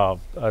it.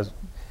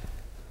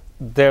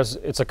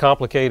 It's a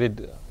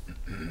complicated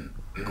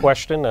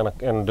question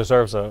and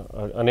deserves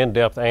an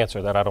in-depth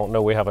answer that I don't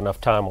know we have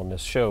enough time on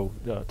this show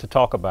to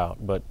talk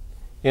about. But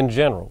in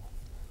general,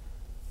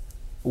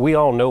 we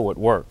all know what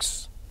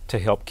works to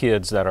help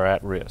kids that are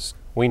at risk.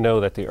 We know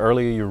that the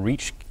earlier you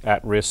reach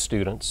at-risk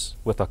students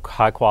with a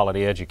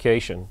high-quality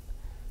education,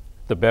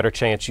 the better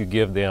chance you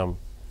give them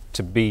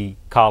to be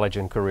college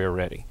and career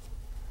ready.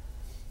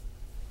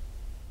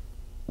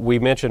 We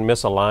mentioned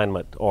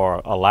misalignment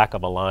or a lack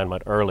of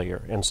alignment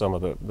earlier in some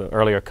of the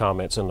earlier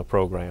comments in the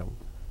program.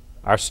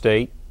 Our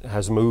state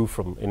has moved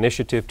from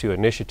initiative to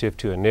initiative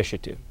to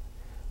initiative,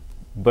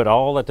 but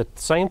all at the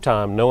same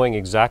time knowing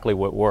exactly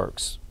what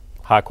works.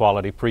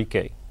 High-quality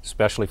pre-K,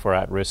 especially for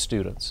at-risk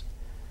students.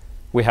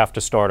 We have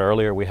to start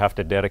earlier. We have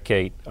to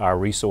dedicate our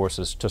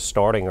resources to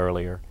starting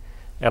earlier.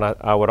 And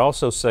I would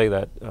also say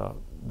that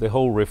the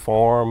whole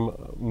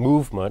reform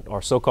movement,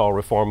 or so-called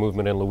reform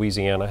movement in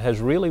Louisiana, has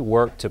really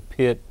worked to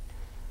pit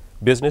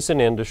business and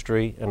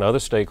industry and other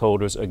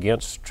stakeholders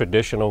against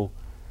traditional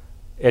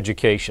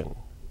education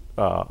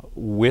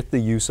with the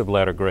use of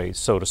letter grades,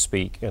 so to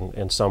speak,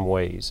 in some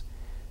ways.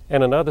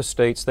 And in other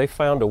states, they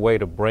found a way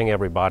to bring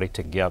everybody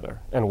together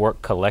and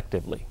work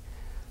collectively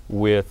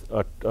with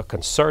a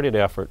concerted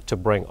effort to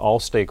bring all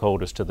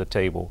stakeholders to the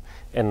table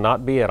and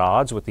not be at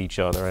odds with each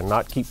other and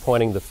not keep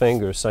pointing the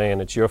finger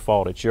saying it's your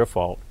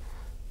fault,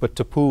 but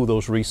to pool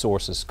those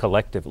resources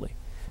collectively.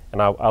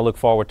 And I look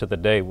forward to the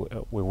day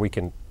where we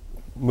can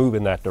move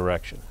in that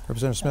direction.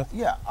 Representative Smith?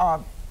 Yeah,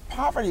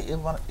 poverty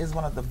is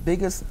one of the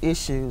biggest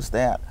issues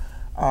that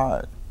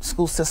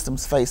school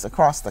systems face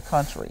across the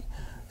country.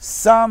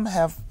 Some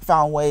have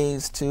found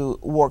ways to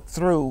work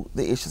through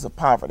the issues of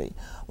poverty.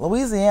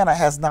 Louisiana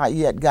has not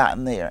yet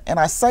gotten there.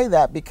 And I say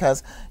that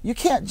because you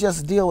can't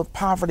just deal with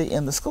poverty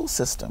in the school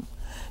system.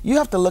 You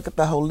have to look at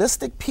the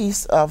holistic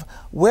piece of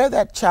where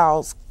that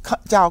child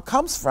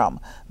comes from,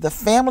 the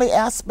family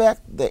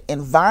aspect, the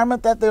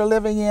environment that they're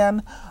living in,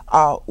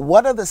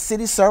 what are the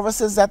city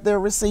services that they're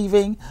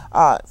receiving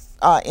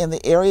in the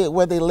area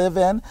where they live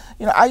in.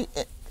 You know,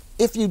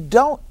 if you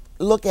don't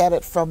look at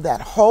it from that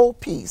whole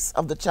piece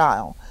of the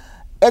child,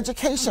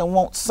 education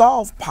won't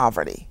solve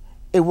poverty.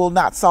 It will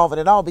not solve it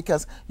at all,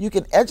 because you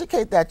can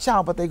educate that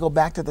child, but they go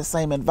back to the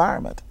same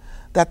environment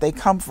that they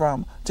come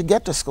from to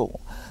get to school.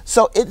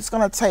 So it's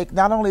going to take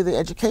not only the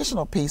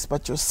educational piece,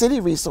 but your city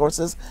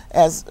resources,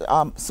 as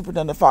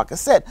Superintendent Falk has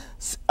said.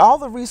 All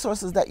the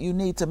resources that you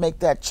need to make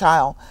that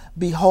child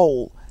be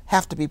whole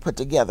have to be put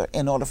together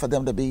in order for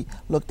them to be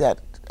looked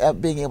at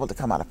being able to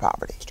come out of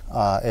poverty.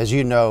 As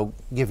you know,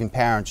 giving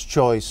parents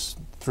choice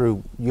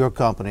through your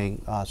company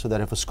so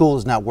that if a school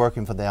is not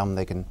working for them,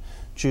 they can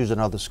choose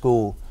another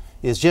school,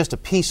 is just a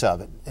piece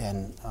of it.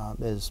 And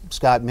as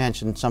Scott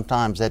mentioned,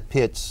 sometimes that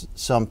pits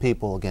some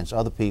people against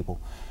other people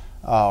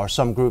or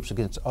some groups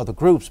against other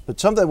groups. But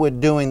something we're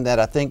doing that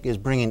I think is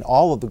bringing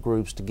all of the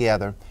groups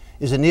together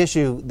is an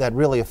issue that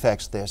really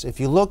affects this. If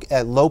you look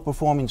at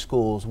low-performing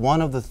schools,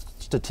 one of the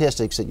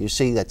statistics that you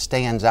see that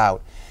stands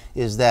out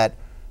is that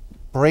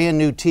brand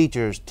new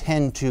teachers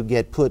tend to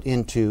get put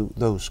into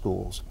those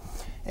schools.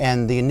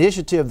 And the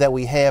initiative that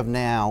we have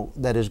now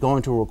that is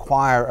going to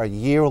require a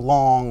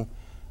year-long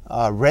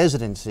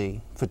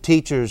residency for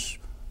teachers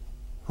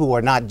who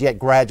are not yet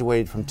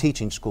graduated from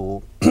teaching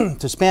school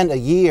to spend a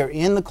year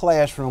in the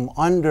classroom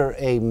under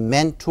a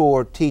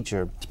mentor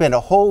teacher, spend a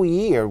whole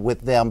year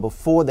with them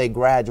before they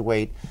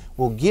graduate,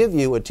 will give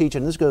you a teacher,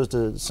 and this goes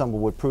to some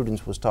of what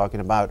Prudence was talking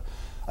about,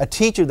 a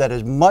teacher that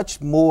is much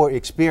more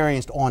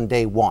experienced on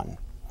day one.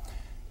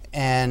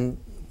 And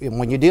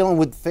when you're dealing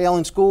with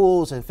failing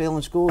schools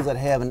that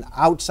have an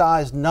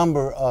outsized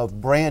number of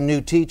brand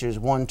new teachers,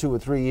 1, 2, or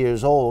 3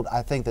 years old,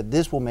 I think that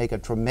this will make a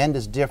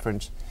tremendous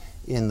difference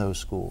in those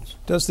schools.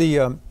 Does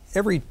the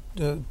every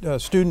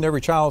student,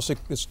 every child,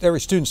 every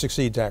student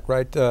succeeds act,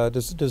 right? What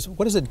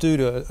does it do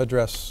to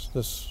address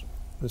this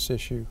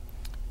issue?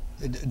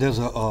 There's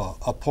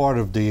a part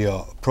of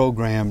the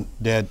program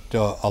that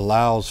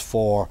allows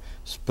for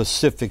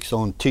specifics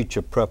on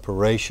teacher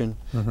preparation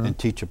and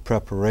teacher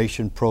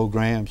preparation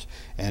programs,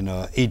 and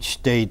each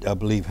state, I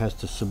believe, has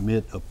to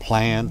submit a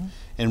plan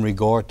in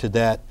regard to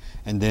that,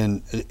 and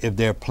then if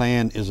their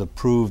plan is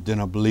approved, then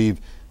I believe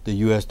the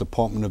U.S.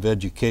 Department of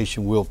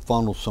Education will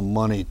funnel some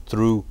money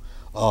through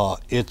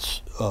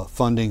its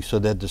funding so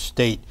that the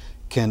state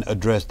can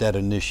address that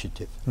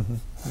initiative.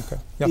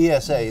 Okay. Yep.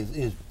 ESA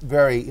is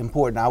very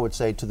important, I would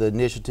say, to the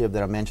initiative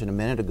that I mentioned a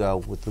minute ago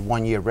with the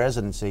one-year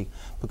residency,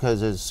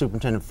 because as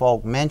Superintendent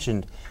Falk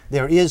mentioned,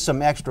 there is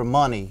some extra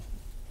money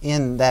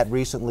in that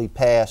recently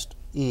passed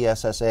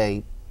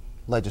ESSA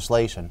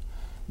legislation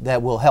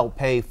that will help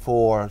pay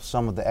for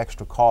some of the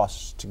extra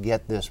costs to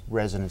get this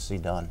residency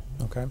done.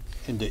 Okay.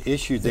 And the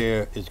issue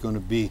there is going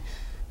to be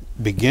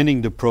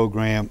beginning the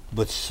program,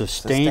 but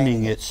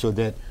sustaining it so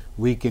that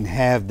we can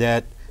have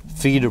that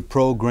feeder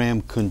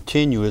program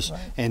continuous,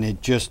 and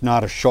it's just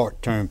not a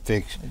short-term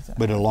fix,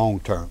 but a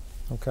long-term.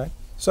 Okay.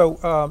 So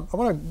I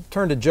want to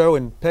turn to Joe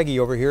and Peggy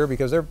over here,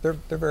 because they're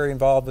very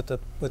involved with the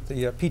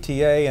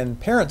PTA, and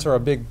parents are a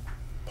big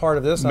part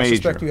of this. Major. I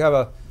suspect you have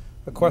a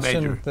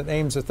question that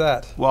aims at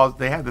that. Well,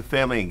 they have the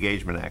Family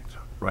Engagement Act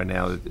right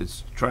now.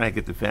 It's trying to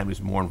get the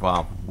families more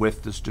involved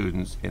with the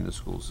students in the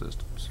school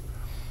systems.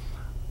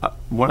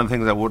 One of the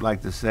things I would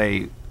like to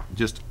say,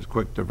 just a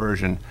quick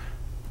diversion,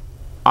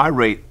 I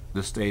rate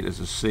the state as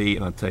a C,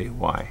 and I'll tell you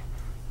why.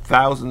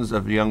 Thousands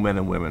of young men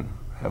and women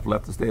have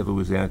left the state of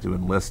Louisiana to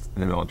enlist in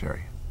the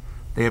military.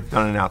 They have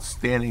done an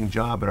outstanding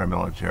job in our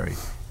military,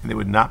 and they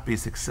would not be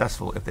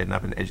successful if they had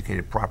not been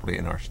educated properly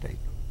in our state.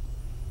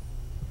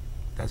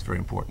 That's very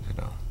important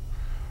to know.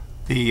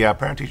 The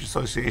Parent-Teacher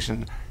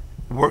Association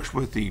works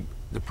with the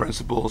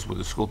principals, with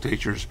the school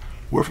teachers.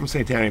 We're from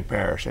St. Tammany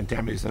Parish, and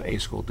Tammany is an A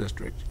school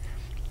district.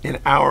 In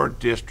our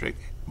district,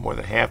 more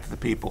than half of the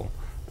people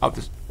of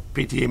the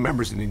PTA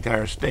members in the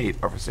entire state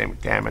are from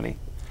St. Tammany.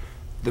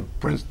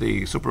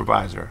 The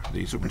supervisor,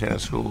 the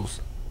superintendent of schools,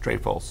 Trey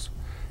Foltz,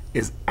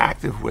 is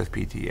active with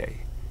PTA.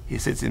 He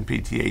sits in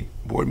PTA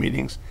board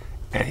meetings,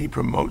 and he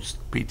promotes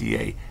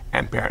PTA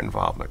and parent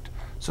involvement.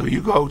 So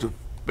you go to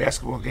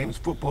basketball games,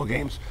 football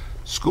games,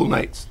 school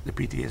nights, the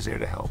PTA is there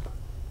to help.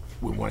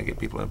 We want to get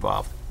people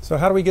involved. So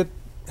how do we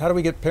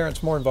get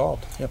parents more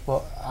involved? Yep.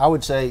 Well, I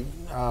would say,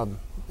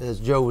 as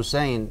Joe was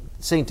saying,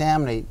 St.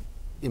 Tammany,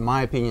 in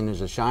my opinion,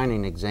 is a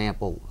shining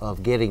example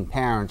of getting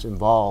parents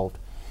involved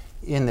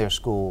in their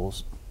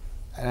schools.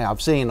 And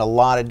I've seen a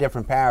lot of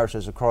different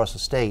parishes across the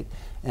state,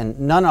 and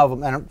none of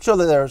them, and I'm sure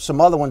that there are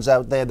some other ones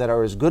out there that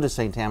are as good as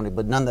St. Tammany,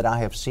 but none that I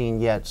have seen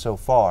yet so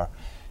far.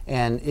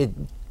 And it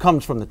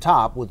comes from the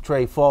top with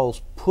Trey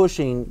Foltz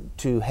pushing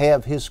to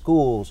have his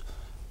schools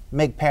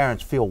make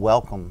parents feel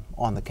welcome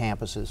on the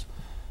campuses.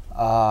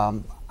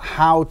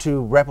 How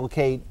to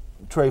replicate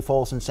Trey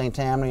Foltz in St.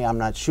 Tammany, I'm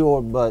not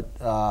sure, but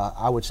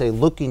I would say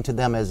looking to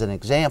them as an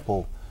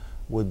example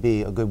would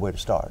be a good way to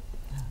start.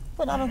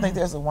 But I don't think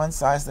there's a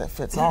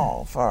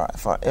one-size-that-fits-all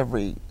for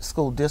every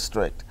school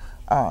district,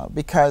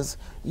 because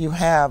you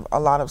have a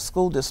lot of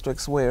school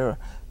districts where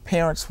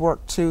parents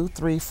work 2,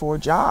 3, 4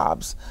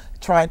 jobs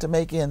trying to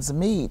make ends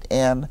meet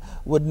and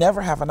would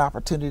never have an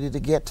opportunity to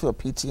get to a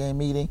PTA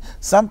meeting.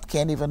 Some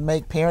can't even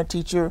make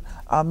parent-teacher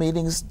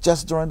meetings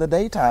just during the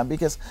daytime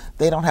because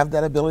they don't have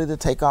that ability to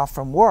take off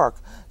from work.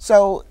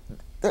 So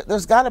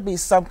there's got to be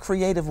some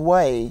creative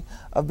way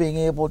of being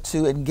able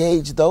to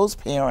engage those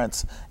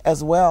parents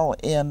as well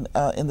in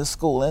the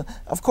school. And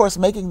of course,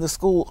 making the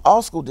school,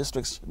 all school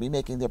districts should be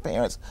making their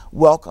parents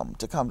welcome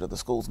to come to the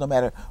schools no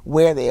matter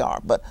where they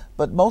are. But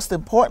most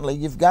importantly,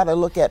 you've got to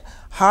look at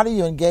how do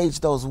you engage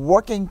those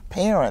working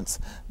parents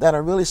that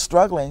are really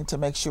struggling to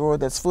make sure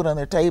there's food on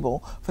their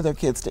table for their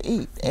kids to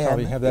eat.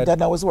 And it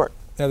doesn't always work.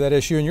 Have that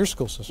issue in your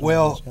school system?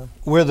 Well,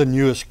 we're the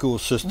newest school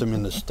system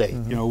in the state.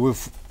 You know,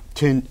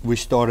 we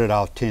started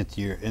our 10th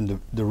year, and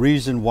the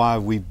reason why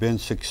we've been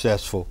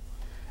successful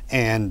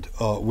and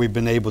we've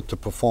been able to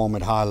perform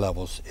at high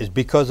levels is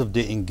because of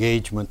the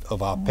engagement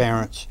of our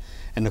parents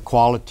and the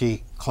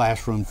quality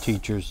classroom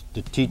teachers,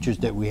 the teachers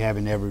that we have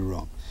in every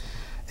room.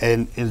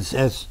 And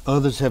as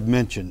others have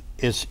mentioned,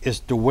 it's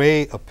the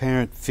way a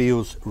parent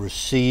feels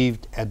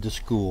received at the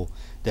school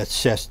that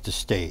sets the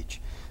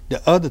stage.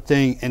 The other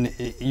thing, and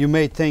you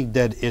may think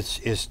that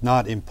it's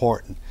not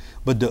important,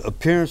 but the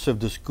appearance of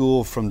the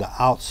school from the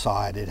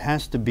outside, it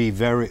has to be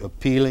very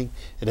appealing,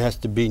 it has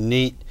to be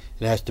neat,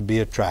 it has to be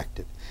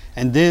attractive.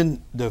 And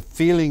then the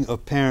feeling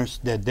of parents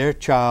that their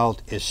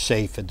child is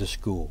safe at the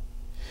school.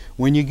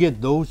 When you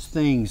get those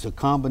things, a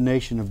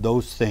combination of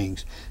those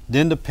things,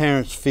 then the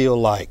parents feel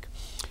like,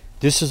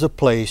 this is a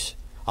place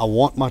I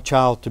want my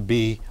child to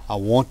be, I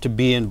want to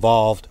be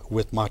involved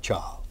with my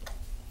child.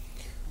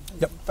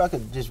 Yep. If I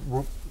could just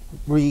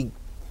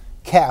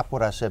recap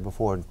what I said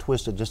before and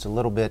twist it just a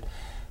little bit.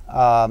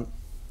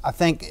 I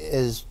think,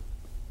 as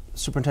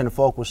Superintendent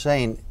Falk was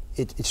saying,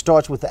 it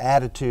starts with the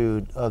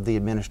attitude of the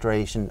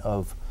administration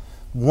of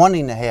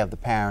wanting to have the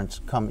parents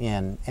come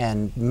in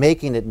and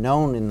making it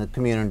known in the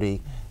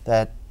community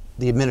that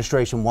the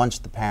administration wants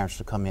the parents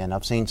to come in.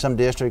 I've seen some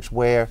districts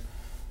where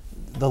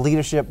the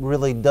leadership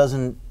really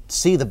doesn't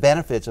see the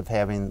benefits of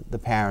having the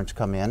parents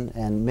come in,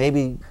 and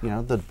maybe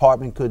the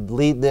department could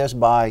lead this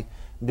by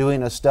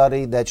doing a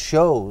study that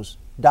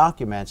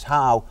documents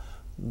how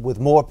with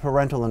more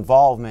parental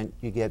involvement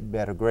you get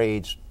better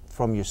grades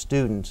from your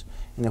students.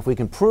 And if we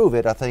can prove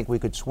it, I think we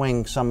could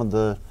swing some of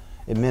the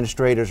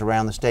administrators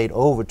around the state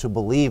over to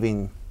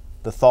believing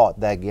the thought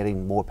that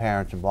getting more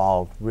parents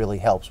involved really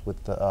helps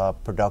with the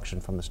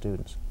production from the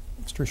students.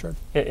 Mr. Richard.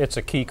 It's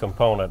a key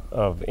component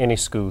of any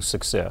school's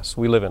success.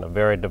 We live in a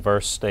very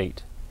diverse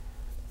state.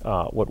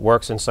 What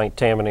works in St.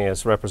 Tammany,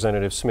 as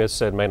Representative Smith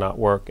said, may not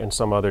work in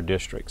some other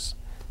districts.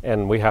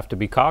 And we have to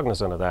be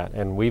cognizant of that.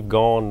 And we've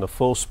gone the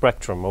full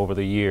spectrum over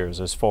the years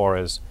as far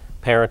as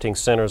parenting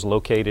centers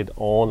located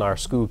on our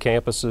school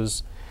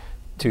campuses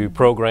to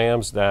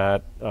programs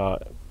that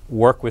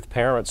work with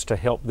parents to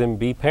help them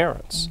be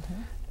parents.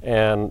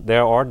 And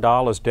there are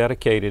dollars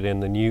dedicated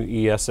in the new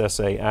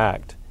ESSA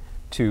Act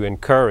to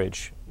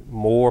encourage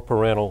more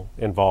parental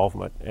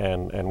involvement,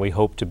 and we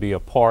hope to be a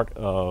part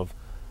of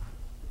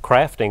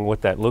crafting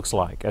what that looks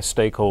like as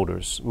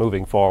stakeholders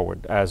moving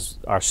forward as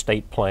our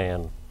state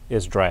plan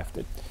is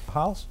drafted.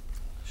 Hollis?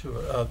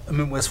 Sure. I'm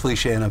in West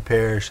Feliciana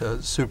Parish,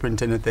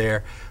 superintendent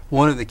there.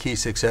 One of the key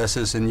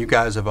successes, and you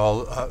guys have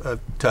all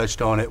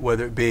touched on it,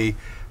 whether it be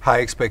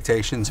high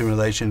expectations and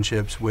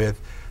relationships with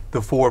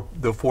the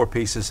four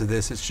pieces of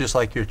this. It's just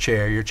like your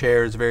chair. Your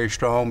chair is very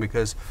strong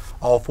because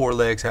all four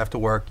legs have to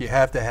work. You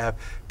have to have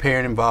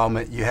parent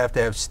involvement. You have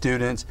to have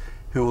students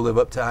who will live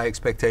up to high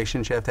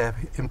expectations. You have to have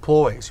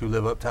employees who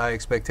live up to high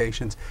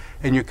expectations.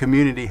 And your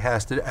community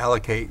has to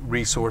allocate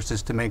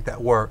resources to make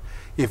that work.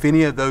 If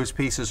any of those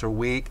pieces are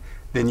weak,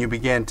 then you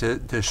begin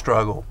to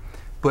struggle.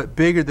 But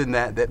bigger than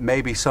that, that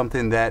may be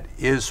something that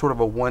is sort of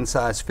a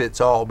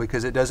one-size-fits-all,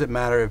 because it doesn't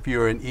matter if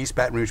you're in East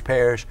Baton Rouge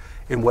Parish,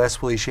 in West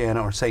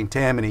Feliciana, or St.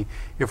 Tammany.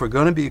 If we're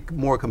going to be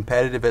more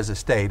competitive as a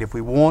state, if we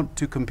want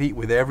to compete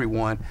with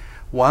everyone,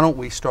 why don't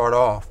we start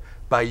off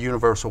by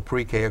universal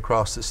pre-K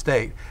across the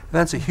state? And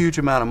that's a huge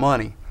amount of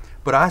money.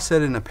 But I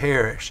sit in a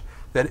parish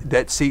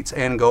that seats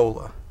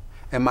Angola.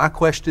 And my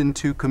question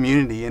to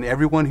community and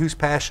everyone who's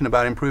passionate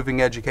about improving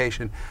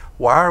education,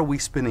 why are we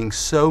spending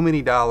so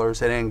many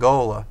dollars at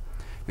Angola?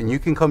 And you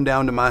can come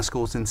down to my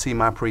schools and see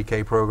my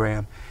pre-K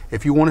program.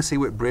 If you want to see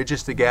what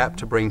bridges the gap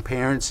to bring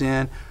parents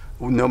in,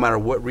 no matter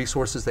what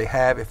resources they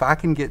have, if I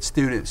can get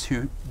students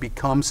who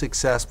become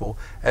successful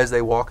as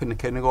they walk into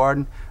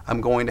kindergarten,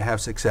 I'm going to have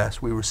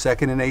success. We were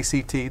second in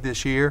ACT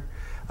this year.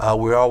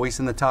 We're always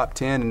in the top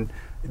 10, and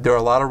there are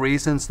a lot of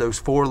reasons. Those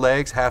four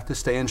legs have to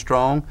stand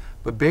strong,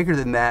 but bigger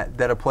than that,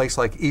 that a place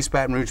like East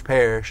Baton Rouge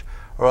Parish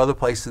or other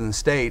places in the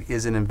state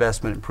is an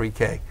investment in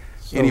pre-K.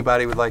 So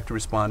anybody would like to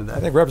respond to that?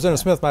 I think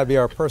Representative Smith might be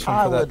our person for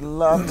that. I would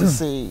love to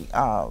see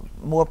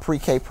more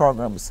pre-K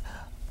programs,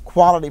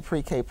 quality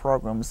pre-K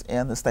programs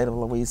in the state of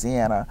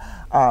Louisiana.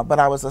 But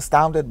I was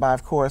astounded by,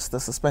 of course, the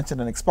suspension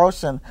and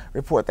expulsion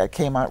report that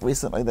came out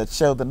recently that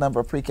showed the number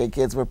of pre-K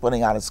kids we're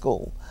putting out of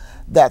school.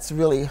 That's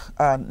really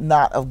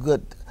not a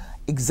good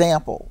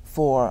example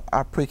for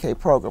our pre-K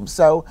program.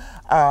 So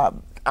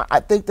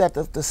I think that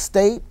the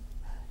state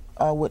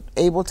would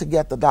able to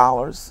get the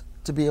dollars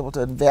to be able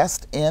to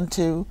invest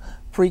into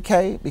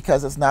pre-K,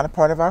 because it's not a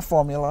part of our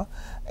formula,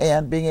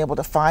 and being able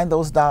to find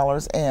those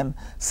dollars and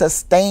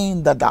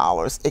sustain the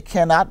dollars. It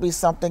cannot be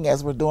something,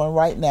 as we're doing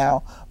right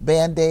now,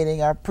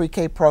 band-aiding our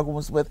pre-K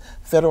programs with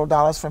federal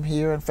dollars from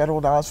here and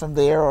federal dollars from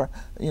there, or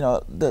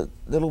the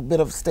little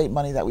bit of state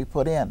money that we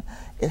put in.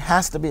 It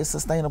has to be a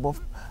sustainable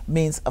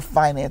means of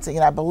financing,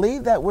 and I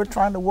believe that we're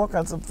trying to work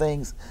on some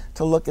things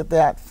to look at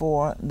that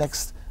for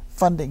next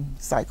funding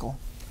cycle.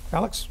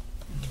 Alex?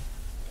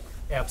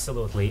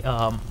 Absolutely.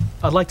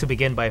 I'd like to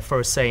begin by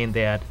first saying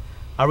that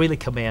I really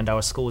commend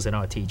our schools and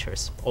our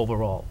teachers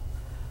overall.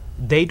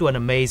 They do an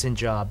amazing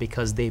job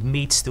because they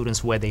meet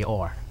students where they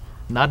are.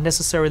 Not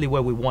necessarily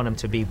where we want them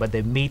to be, but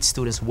they meet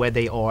students where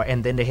they are,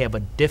 and then they have a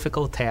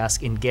difficult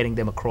task in getting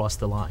them across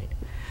the line.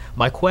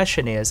 My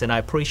question is, and I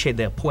appreciate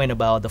that point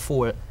about the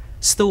four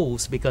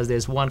stools, because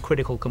there's one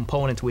critical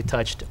component we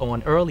touched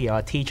on earlier,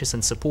 our teachers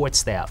and support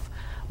staff.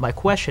 My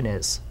question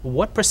is,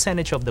 what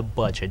percentage of the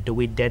budget do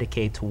we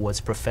dedicate towards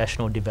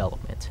professional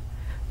development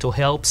to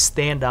help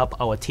stand up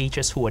our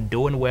teachers who are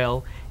doing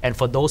well, and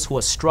for those who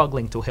are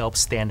struggling to help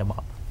stand them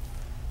up?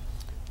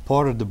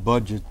 Part of the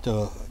budget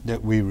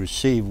that we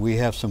receive, we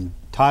have some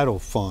title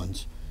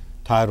funds,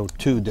 Title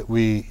II, that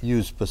we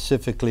use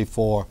specifically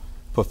for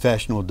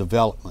professional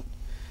development.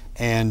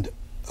 And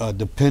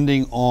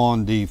depending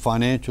on the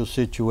financial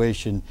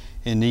situation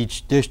in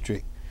each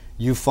district,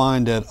 you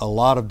find that a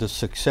lot of the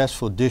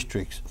successful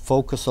districts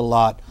focus a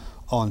lot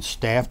on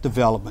staff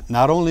development,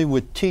 not only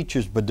with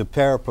teachers, but the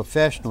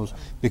paraprofessionals,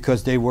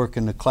 because they work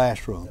in the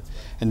classroom.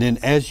 And then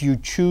as you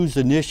choose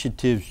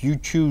initiatives, you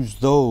choose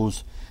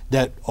those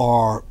that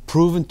are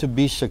proven to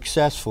be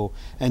successful,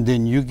 and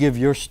then you give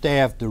your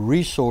staff the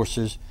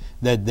resources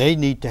that they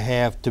need to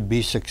have to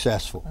be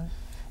successful.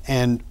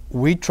 And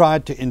we try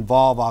to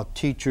involve our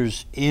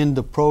teachers in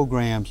the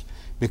programs,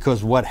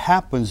 because what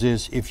happens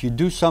is if you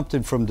do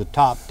something from the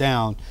top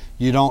down,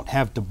 you don't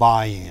have to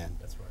buy in.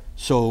 That's right.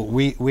 So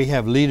we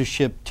have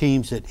leadership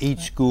teams at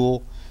each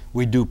school.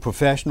 We do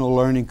professional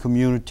learning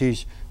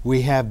communities.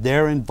 We have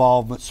their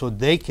involvement so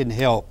they can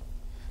help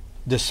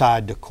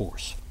decide the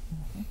course.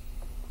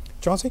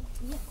 Chauncey?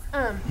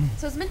 So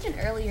it was mentioned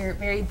earlier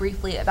very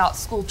briefly about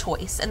school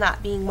choice and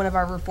that being one of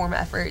our reform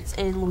efforts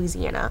in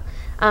Louisiana.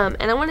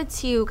 And I wanted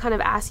to kind of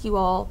ask you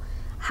all,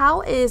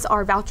 how is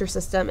our voucher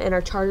system and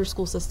our charter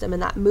school system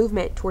and that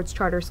movement towards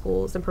charter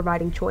schools and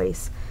providing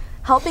choice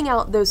helping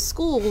out those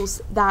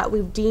schools that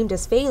we've deemed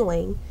as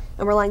failing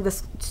and we're allowing the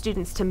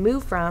students to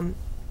move from?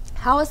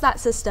 How is that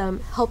system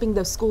helping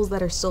those schools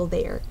that are still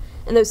there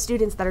and those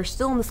students that are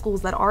still in the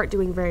schools that aren't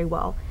doing very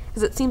well?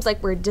 Because it seems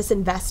like we're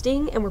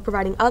disinvesting and we're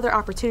providing other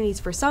opportunities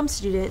for some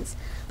students,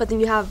 but then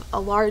you have a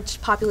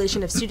large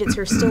population of students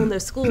who are still in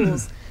those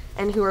schools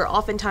and who are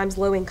oftentimes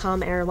low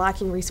income and are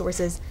lacking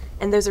resources,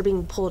 and those are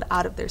being pulled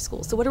out of their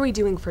schools. So what are we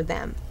doing for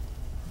them?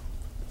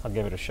 I'll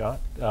give it a shot.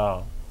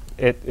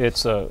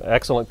 It's an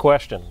excellent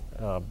question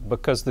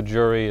because the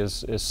jury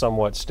is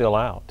somewhat still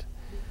out.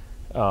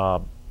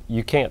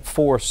 You can't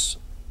force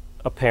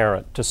a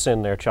parent to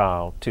send their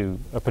child to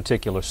a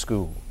particular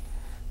school.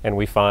 And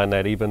we find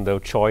that even though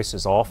choice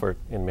is offered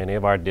in many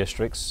of our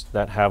districts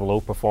that have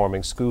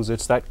low-performing schools,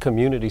 it's that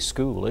community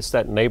school, it's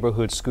that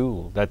neighborhood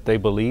school that they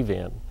believe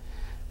in.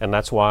 And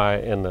that's why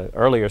in the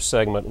earlier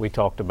segment we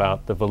talked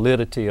about the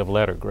validity of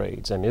letter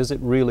grades, and is it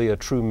really a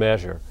true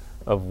measure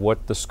of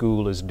what the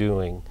school is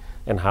doing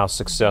and how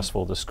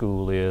successful the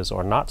school is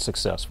or not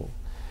successful.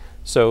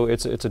 So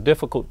it's a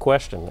difficult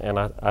question, and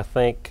I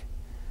think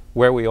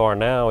where we are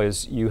now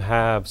is you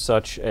have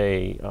such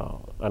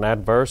an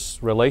adverse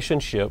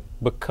relationship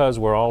because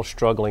we're all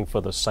struggling for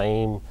the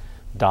same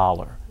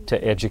dollar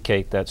to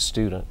educate that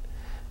student.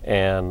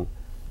 And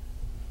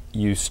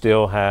you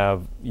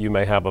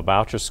may have a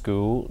voucher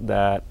school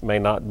that may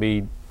not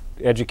be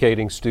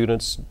educating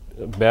students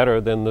better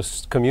than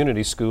the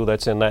community school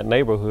that's in that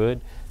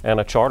neighborhood, and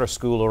a charter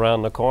school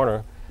around the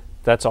corner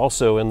that's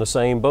also in the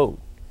same boat.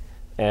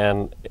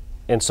 And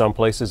in some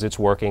places it's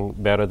working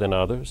better than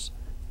others.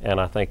 And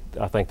I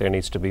think there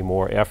needs to be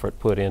more effort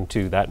put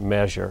into that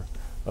measure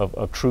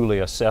of truly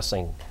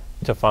assessing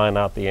to find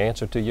out the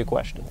answer to your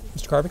question.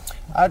 Mr. Garvey?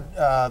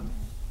 I'd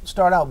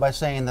start out by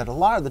saying that a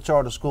lot of the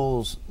charter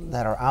schools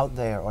that are out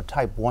there are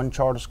type 1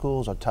 charter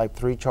schools or type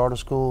 3 charter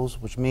schools,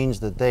 which means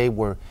that they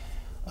were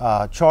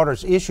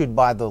charters issued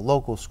by the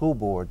local school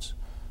boards,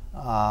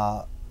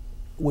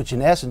 which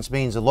in essence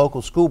means the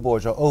local school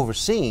boards are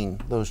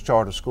overseeing those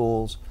charter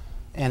schools,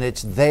 and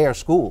it's their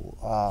school.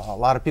 A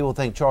lot of people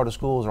think charter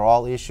schools are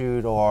all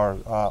issued or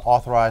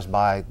authorized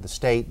by the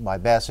state, by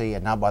BESE,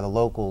 and not by the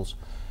locals,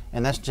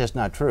 and that's just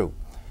not true.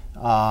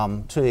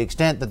 To the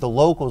extent that the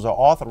locals are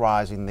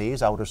authorizing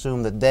these, I would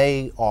assume that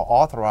they are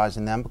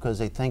authorizing them because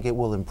they think it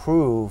will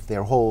improve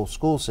their whole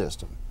school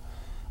system,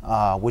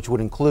 which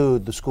would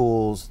include the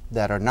schools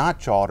that are not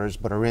charters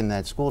but are in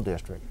that school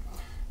district.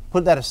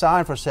 Put that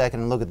aside for a second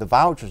and look at the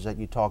vouchers that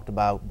you talked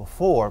about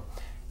before.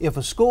 If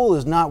a school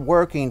is not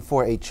working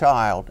for a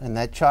child and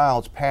that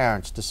child's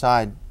parents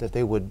decide that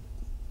they would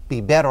be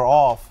better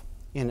off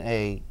in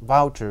a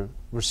voucher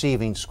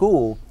receiving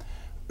school,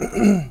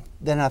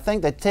 then I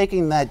think that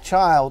taking that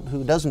child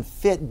who doesn't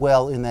fit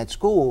well in that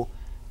school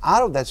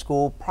out of that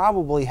school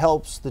probably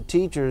helps the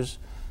teachers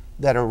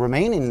that are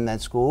remaining in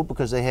that school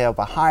because they have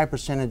a higher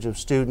percentage of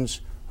students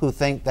who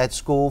think that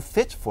school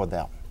fits for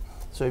them.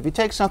 So if you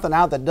take something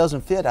out that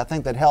doesn't fit, I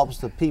think that helps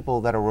the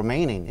people that are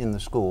remaining in the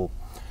school.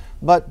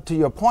 But to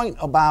your point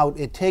about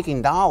it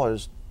taking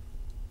dollars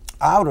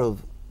out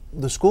of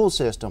the school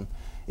system,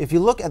 if you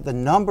look at the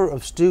number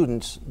of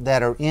students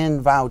that are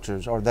in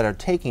vouchers or that are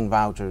taking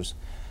vouchers,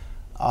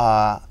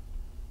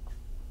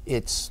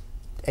 it's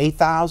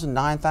 8,000,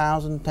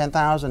 9,000,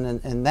 10,000,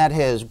 and that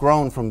has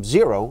grown from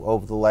 0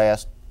 over the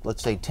last,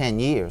 let's say, 10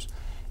 years.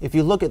 If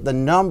you look at the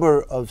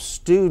number of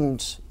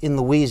students in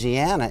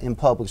Louisiana in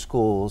public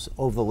schools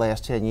over the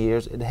last 10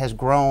 years, it has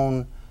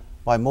grown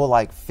by more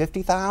like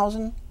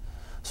 50,000.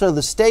 So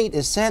the state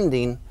is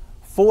sending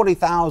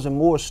 40,000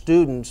 more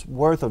students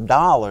worth of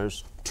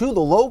dollars to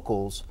the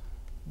locals,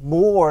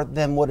 more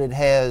than what it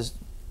has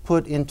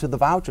put into the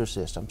voucher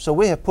system. So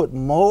we have put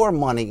more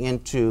money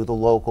into the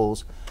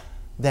locals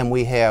than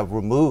we have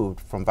removed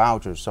from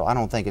vouchers. So I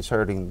don't think it's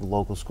hurting the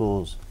local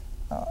schools.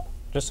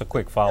 Just a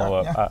quick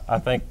follow-up. I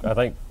think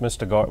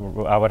Mr.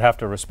 Garvey, I would have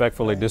to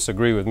respectfully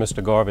disagree with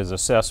Mr. Garvey's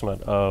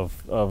assessment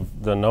of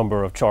the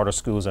number of charter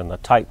schools and the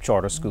type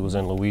charter schools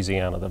in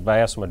Louisiana. The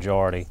vast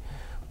majority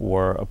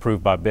were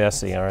approved by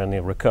BESE and are in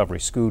the recovery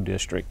school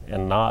district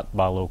and not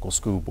by local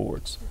school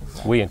boards.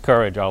 We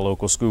encourage our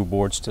local school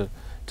boards to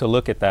to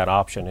look at that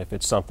option if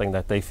it's something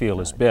that they feel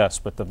is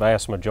best, but the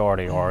vast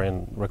majority are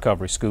in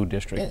Recovery School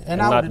District and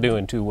not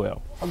doing too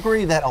well.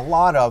 Agree that a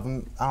lot of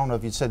them, I don't know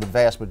if you'd say the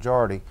vast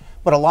majority,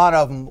 but a lot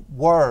of them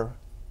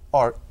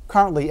are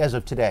currently, as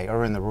of today,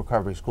 are in the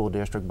Recovery School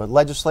District, but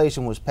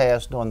legislation was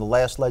passed on the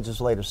last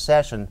legislative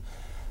session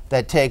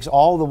that takes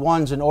all the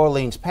ones in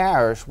Orleans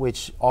Parish,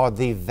 which are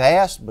the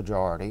vast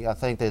majority. I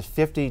think there's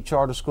 50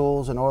 charter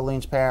schools in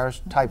Orleans Parish,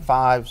 type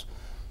 5s,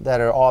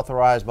 that are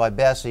authorized by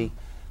BESE.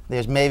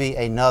 There's maybe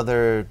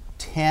another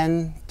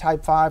 10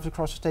 type 5s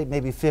across the state,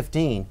 maybe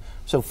 15.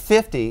 So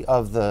 50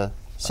 of the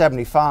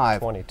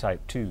 75. 20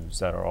 type 2s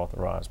that are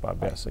authorized by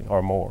BESE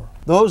or more.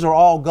 Those are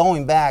all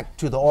going back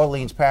to the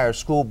Orleans Parish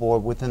School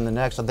Board within the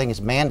next, I think it's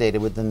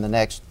mandated within the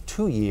next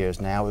 2 years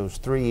now. It was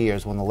 3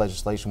 years when the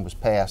legislation was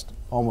passed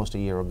almost a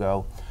year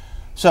ago.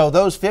 So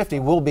those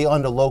 50 will be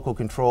under local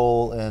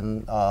control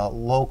and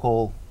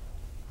local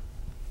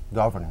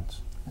governance.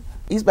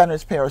 East Baton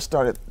Rouge Parish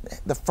started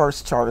the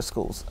first charter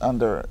schools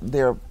under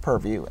their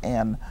purview,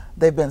 and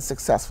they've been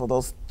successful.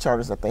 Those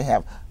charters that they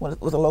have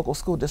with a local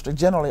school district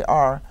generally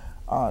are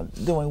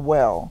doing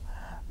well.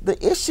 The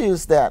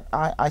issues that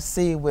I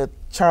see with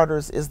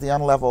charters is the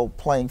unlevel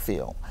playing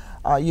field.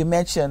 You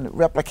mentioned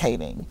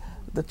replicating.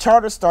 The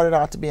charter started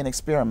out to be an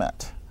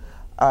experiment.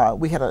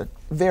 We had a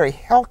very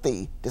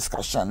healthy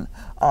discussion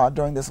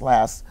during this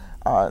last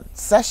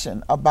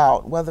session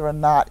about whether or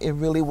not it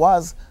really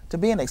was to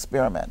be an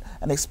experiment.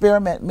 An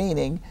experiment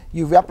meaning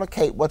you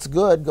replicate what's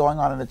good going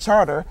on in the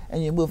charter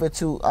and you move it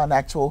to an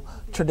actual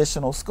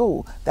traditional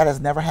school. That has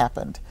never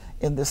happened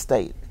in this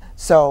state.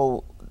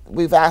 So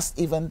we've asked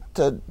even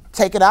to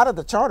take it out of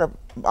the charter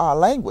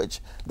language,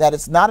 that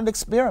it's not an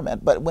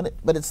experiment,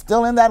 but it's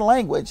still in that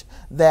language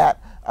that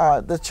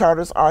the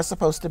charters are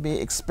supposed to be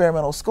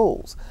experimental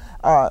schools.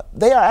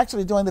 They are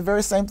actually doing the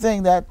very same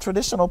thing that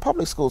traditional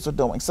public schools are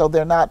doing, so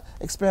they're not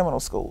experimental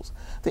schools.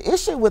 The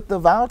issue with the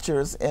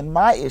vouchers, and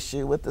my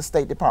issue with the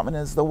State Department,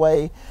 is the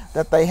way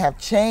that they have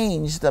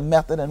changed the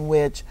method in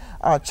which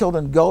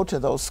children go to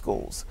those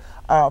schools.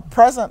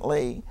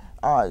 Presently,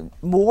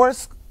 more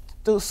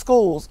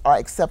schools are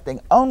accepting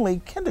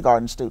only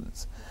kindergarten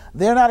students.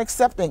 They're not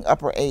accepting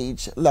upper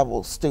age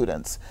level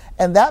students,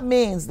 and that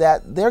means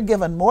that they're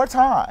given more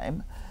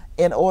time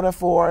in order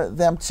for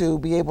them to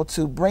be able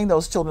to bring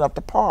those children up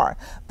to par.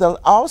 They'll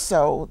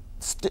also,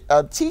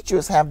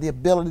 teachers have the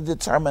ability to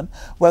determine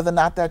whether or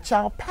not that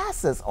child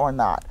passes or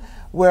not,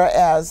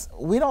 whereas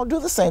we don't do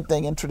the same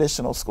thing in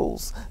traditional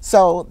schools.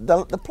 So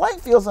the playing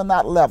fields are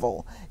not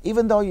level,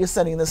 even though you're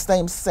sending the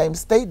same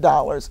state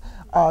dollars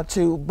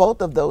to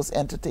both of those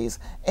entities,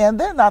 and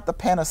they're not the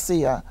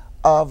panacea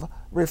of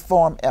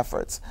reform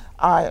efforts.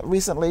 I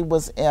recently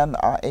was in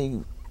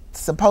a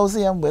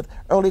symposium with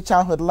early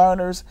childhood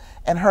learners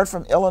and heard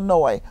from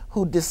Illinois,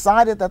 who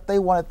decided that they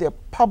wanted their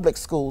public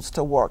schools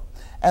to work.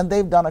 And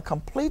they've done a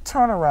complete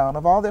turnaround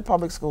of all their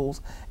public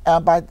schools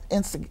by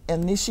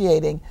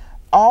initiating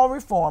all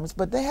reforms,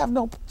 but they have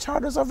no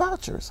charters or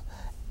vouchers.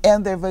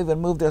 And they've even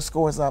moved their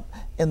scores up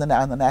in the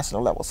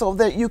national level.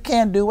 So you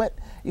can do it.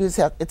 You just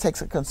it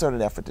takes a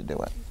concerted effort to do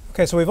it.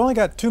 Okay, so we've only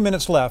got 2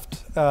 minutes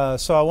left,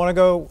 so I want to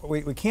go.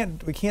 We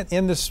can't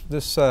end this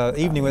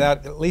evening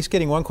without at least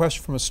getting one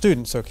question from a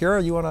student. So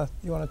Kira, you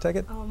wanna take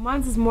it?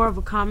 Mine's is more of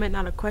a comment,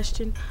 not a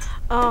question.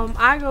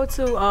 I go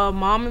to a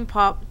mom and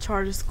pop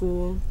charter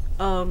school.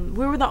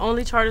 We were the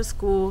only charter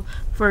school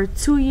for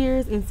 2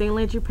 years in St.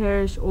 Landry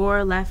Parish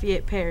or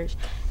Lafayette Parish,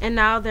 and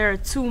now there are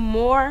 2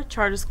 more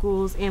charter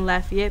schools in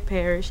Lafayette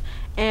Parish,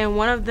 and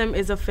one of them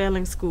is a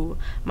failing school.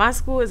 My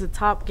school is a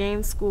top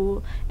gain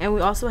school, and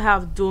we also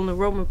have dual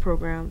enrollment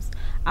programs.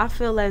 I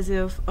feel as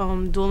if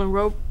dual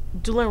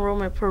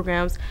enrollment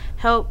programs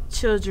help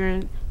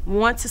children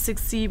want to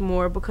succeed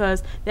more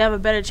because they have a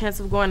better chance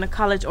of going to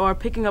college or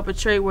picking up a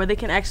trade where they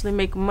can actually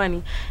make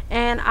money.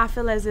 And I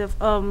feel as if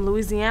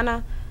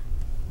Louisiana,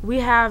 we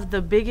have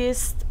the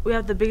biggest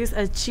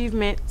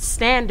achievement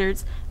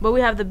standards, but we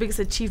have the biggest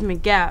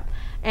achievement gap,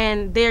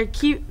 and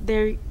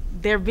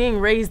they're being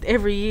raised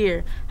every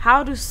year.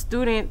 How do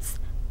students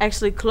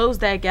actually close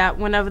that gap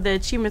whenever the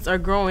achievements are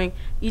growing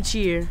each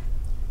year?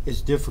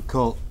 It's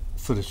difficult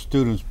for the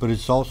students, but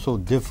it's also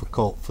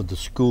difficult for the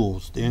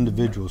schools, the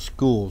individual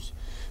schools.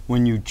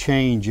 When you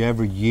change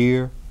every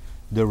year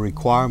the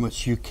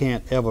requirements, you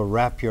can't ever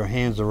wrap your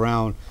hands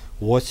around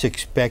what's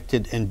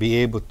expected and be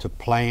able to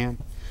plan.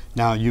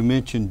 Now, you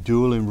mentioned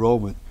dual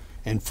enrollment,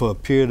 and for a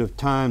period of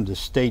time the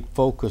state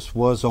focus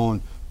was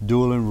on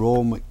dual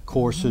enrollment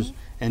courses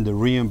and the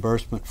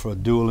reimbursement for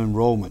dual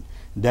enrollment.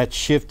 That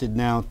shifted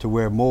now to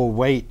where more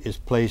weight is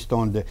placed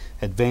on the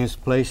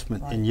advanced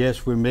placement. Right. And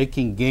yes, we're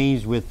making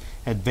gains with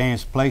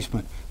advanced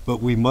placement,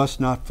 but we must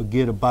not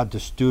forget about the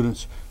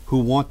students who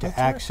want to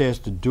access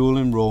the dual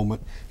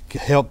enrollment,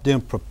 help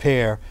them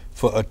prepare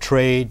for a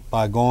trade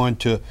by going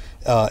to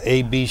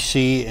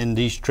ABC and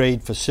these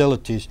trade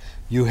facilities.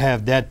 You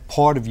have that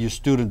part of your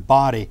student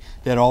body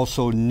that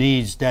also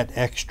needs that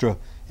extra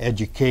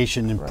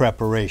education and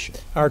preparation.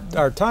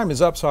 Our time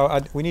is up,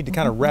 so we need to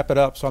kind of wrap it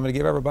up. So I'm going to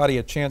give everybody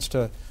a chance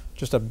to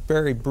just a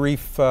very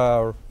brief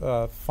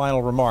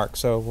final remark.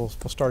 So we'll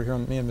start here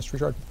on me and Mr.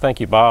 Richard. Thank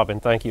you, Bob,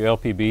 and thank you,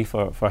 LPB,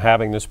 for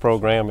having this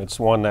program. It's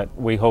one that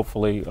we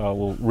hopefully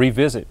will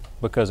revisit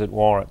because it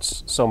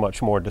warrants so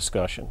much more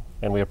discussion,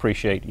 and we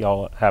appreciate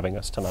y'all having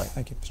us tonight.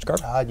 Thank you. Mr.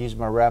 Garvey? I'd use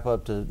my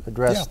wrap-up to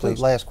address the please.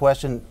 last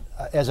question.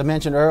 As I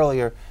mentioned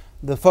earlier,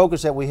 the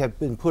focus that we have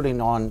been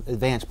putting on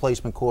advanced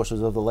placement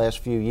courses over the last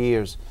few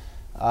years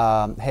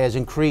has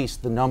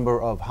increased the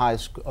number of high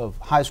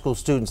school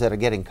students that are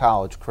getting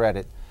college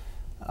credit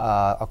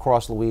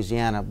across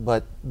Louisiana,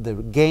 but the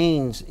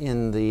gains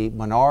in the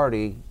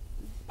minority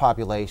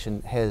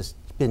population has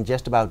been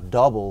just about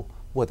double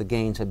what the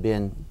gains have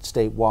been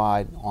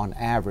statewide on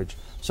average.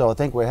 So I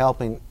think we're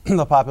helping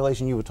the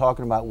population you were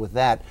talking about with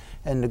that.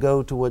 And to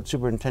go to what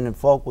Superintendent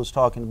Folk was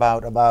talking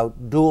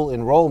about dual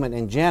enrollment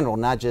in general,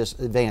 not just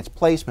advanced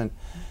placement,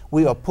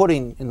 we are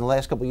putting, in the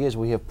last couple of years,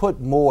 we have put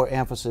more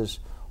emphasis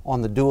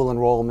on the dual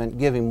enrollment,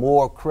 giving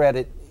more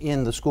credit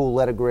in the school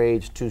letter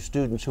grades to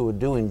students who are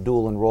doing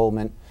dual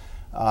enrollment,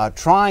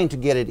 trying to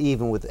get it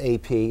even with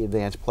AP,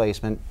 advanced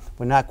placement.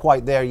 We're not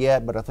quite there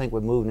yet, but I think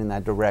we're moving in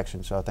that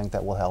direction, so I think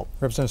that will help.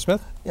 Representative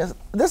Smith? Yes,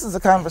 this is a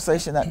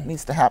conversation that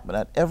needs to happen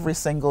at every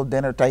single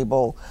dinner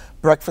table,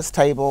 breakfast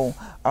table,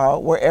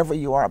 wherever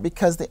you are,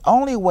 because the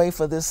only way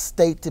for this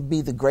state to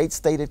be the great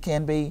state it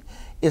can be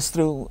is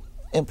through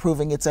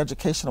improving its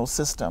educational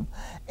system.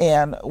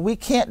 And we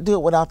can't do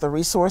it without the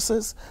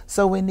resources,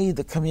 so we need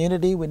the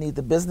community, we need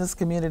the business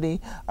community,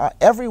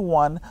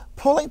 everyone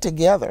pulling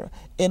together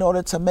in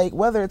order to make,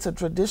 whether it's a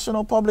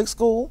traditional public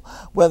school,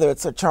 whether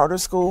it's a charter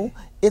school,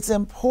 it's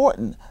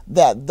important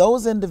that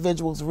those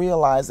individuals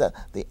realize that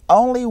the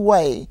only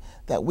way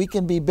that we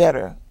can be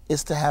better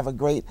is to have a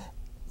great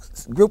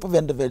group of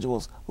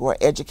individuals who are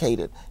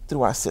educated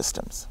through our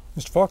systems.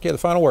 Mr. Falk, you have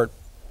the final word.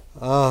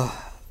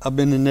 I've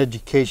been in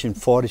education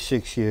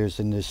 46 years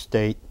in this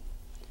state.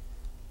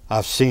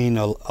 I've seen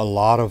a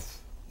lot of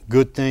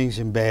good things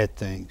and bad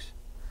things.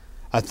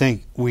 I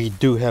think we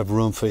do have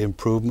room for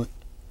improvement,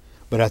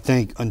 but I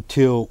think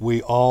until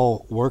we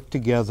all work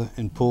together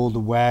and pull the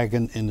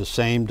wagon in the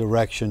same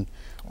direction,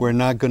 we're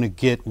not going to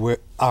get where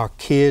our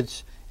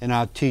kids and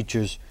our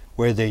teachers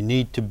where they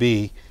need to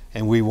be,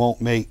 and we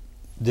won't make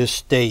this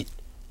state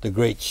the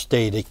great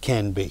state it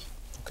can be.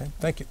 Okay,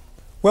 thank you.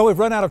 Well, we've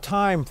run out of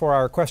time for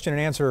our question and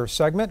answer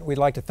segment. We'd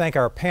like to thank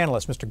our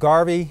panelists, Mr.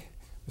 Garvey,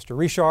 Mr.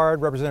 Richard,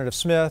 Representative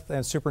Smith,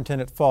 and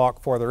Superintendent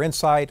Falk for their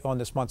insight on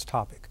this month's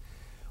topic.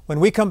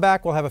 When we come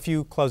back, we'll have a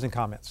few closing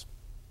comments.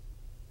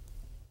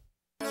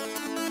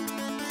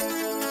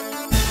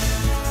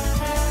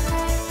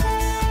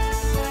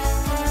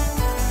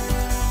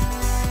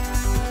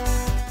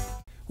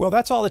 Well,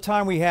 that's all the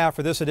time we have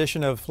for this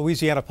edition of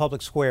Louisiana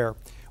Public Square.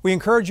 We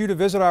encourage you to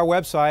visit our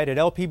website at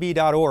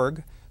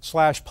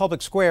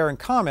lpb.org/public square and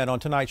comment on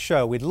tonight's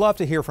show. We'd love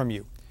to hear from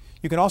you.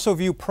 You can also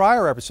view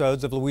prior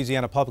episodes of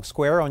Louisiana Public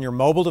Square on your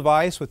mobile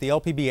device with the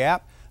LPB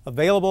app,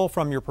 available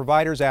from your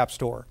provider's app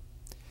store.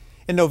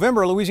 In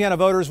November, Louisiana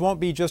voters won't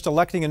be just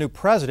electing a new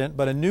president,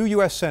 but a new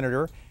U.S.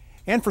 senator,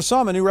 and for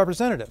some, a new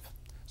representative.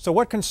 So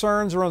what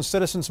concerns are on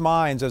citizens'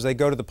 minds as they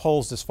go to the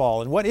polls this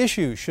fall, and what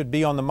issues should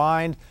be on the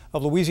mind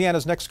of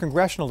Louisiana's next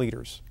congressional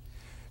leaders?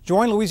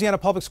 Join Louisiana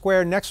Public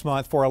Square next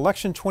month for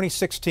Election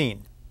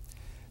 2016.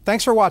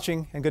 Thanks for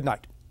watching, and good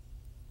night.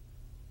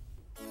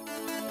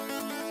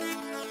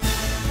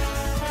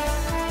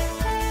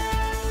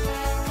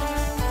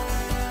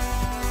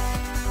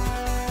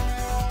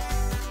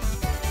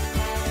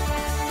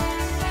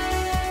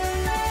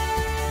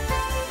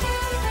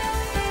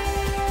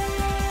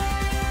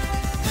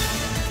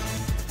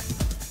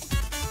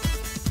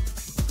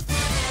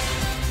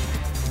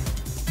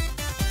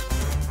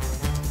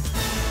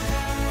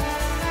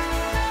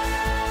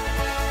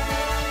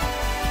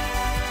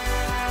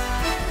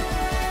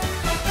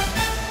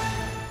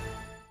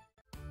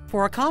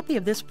 For a copy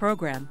of this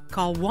program,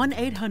 call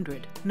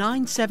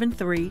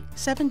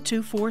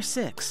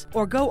 1-800-973-7246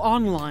 or go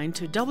online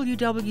to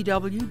www.lpb.org.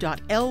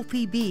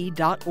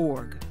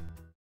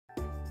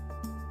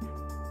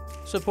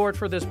 Support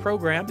for this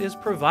program is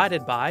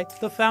provided by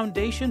the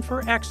Foundation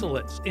for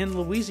Excellence in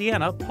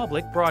Louisiana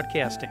Public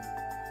Broadcasting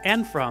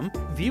and from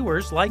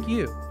viewers like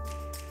you.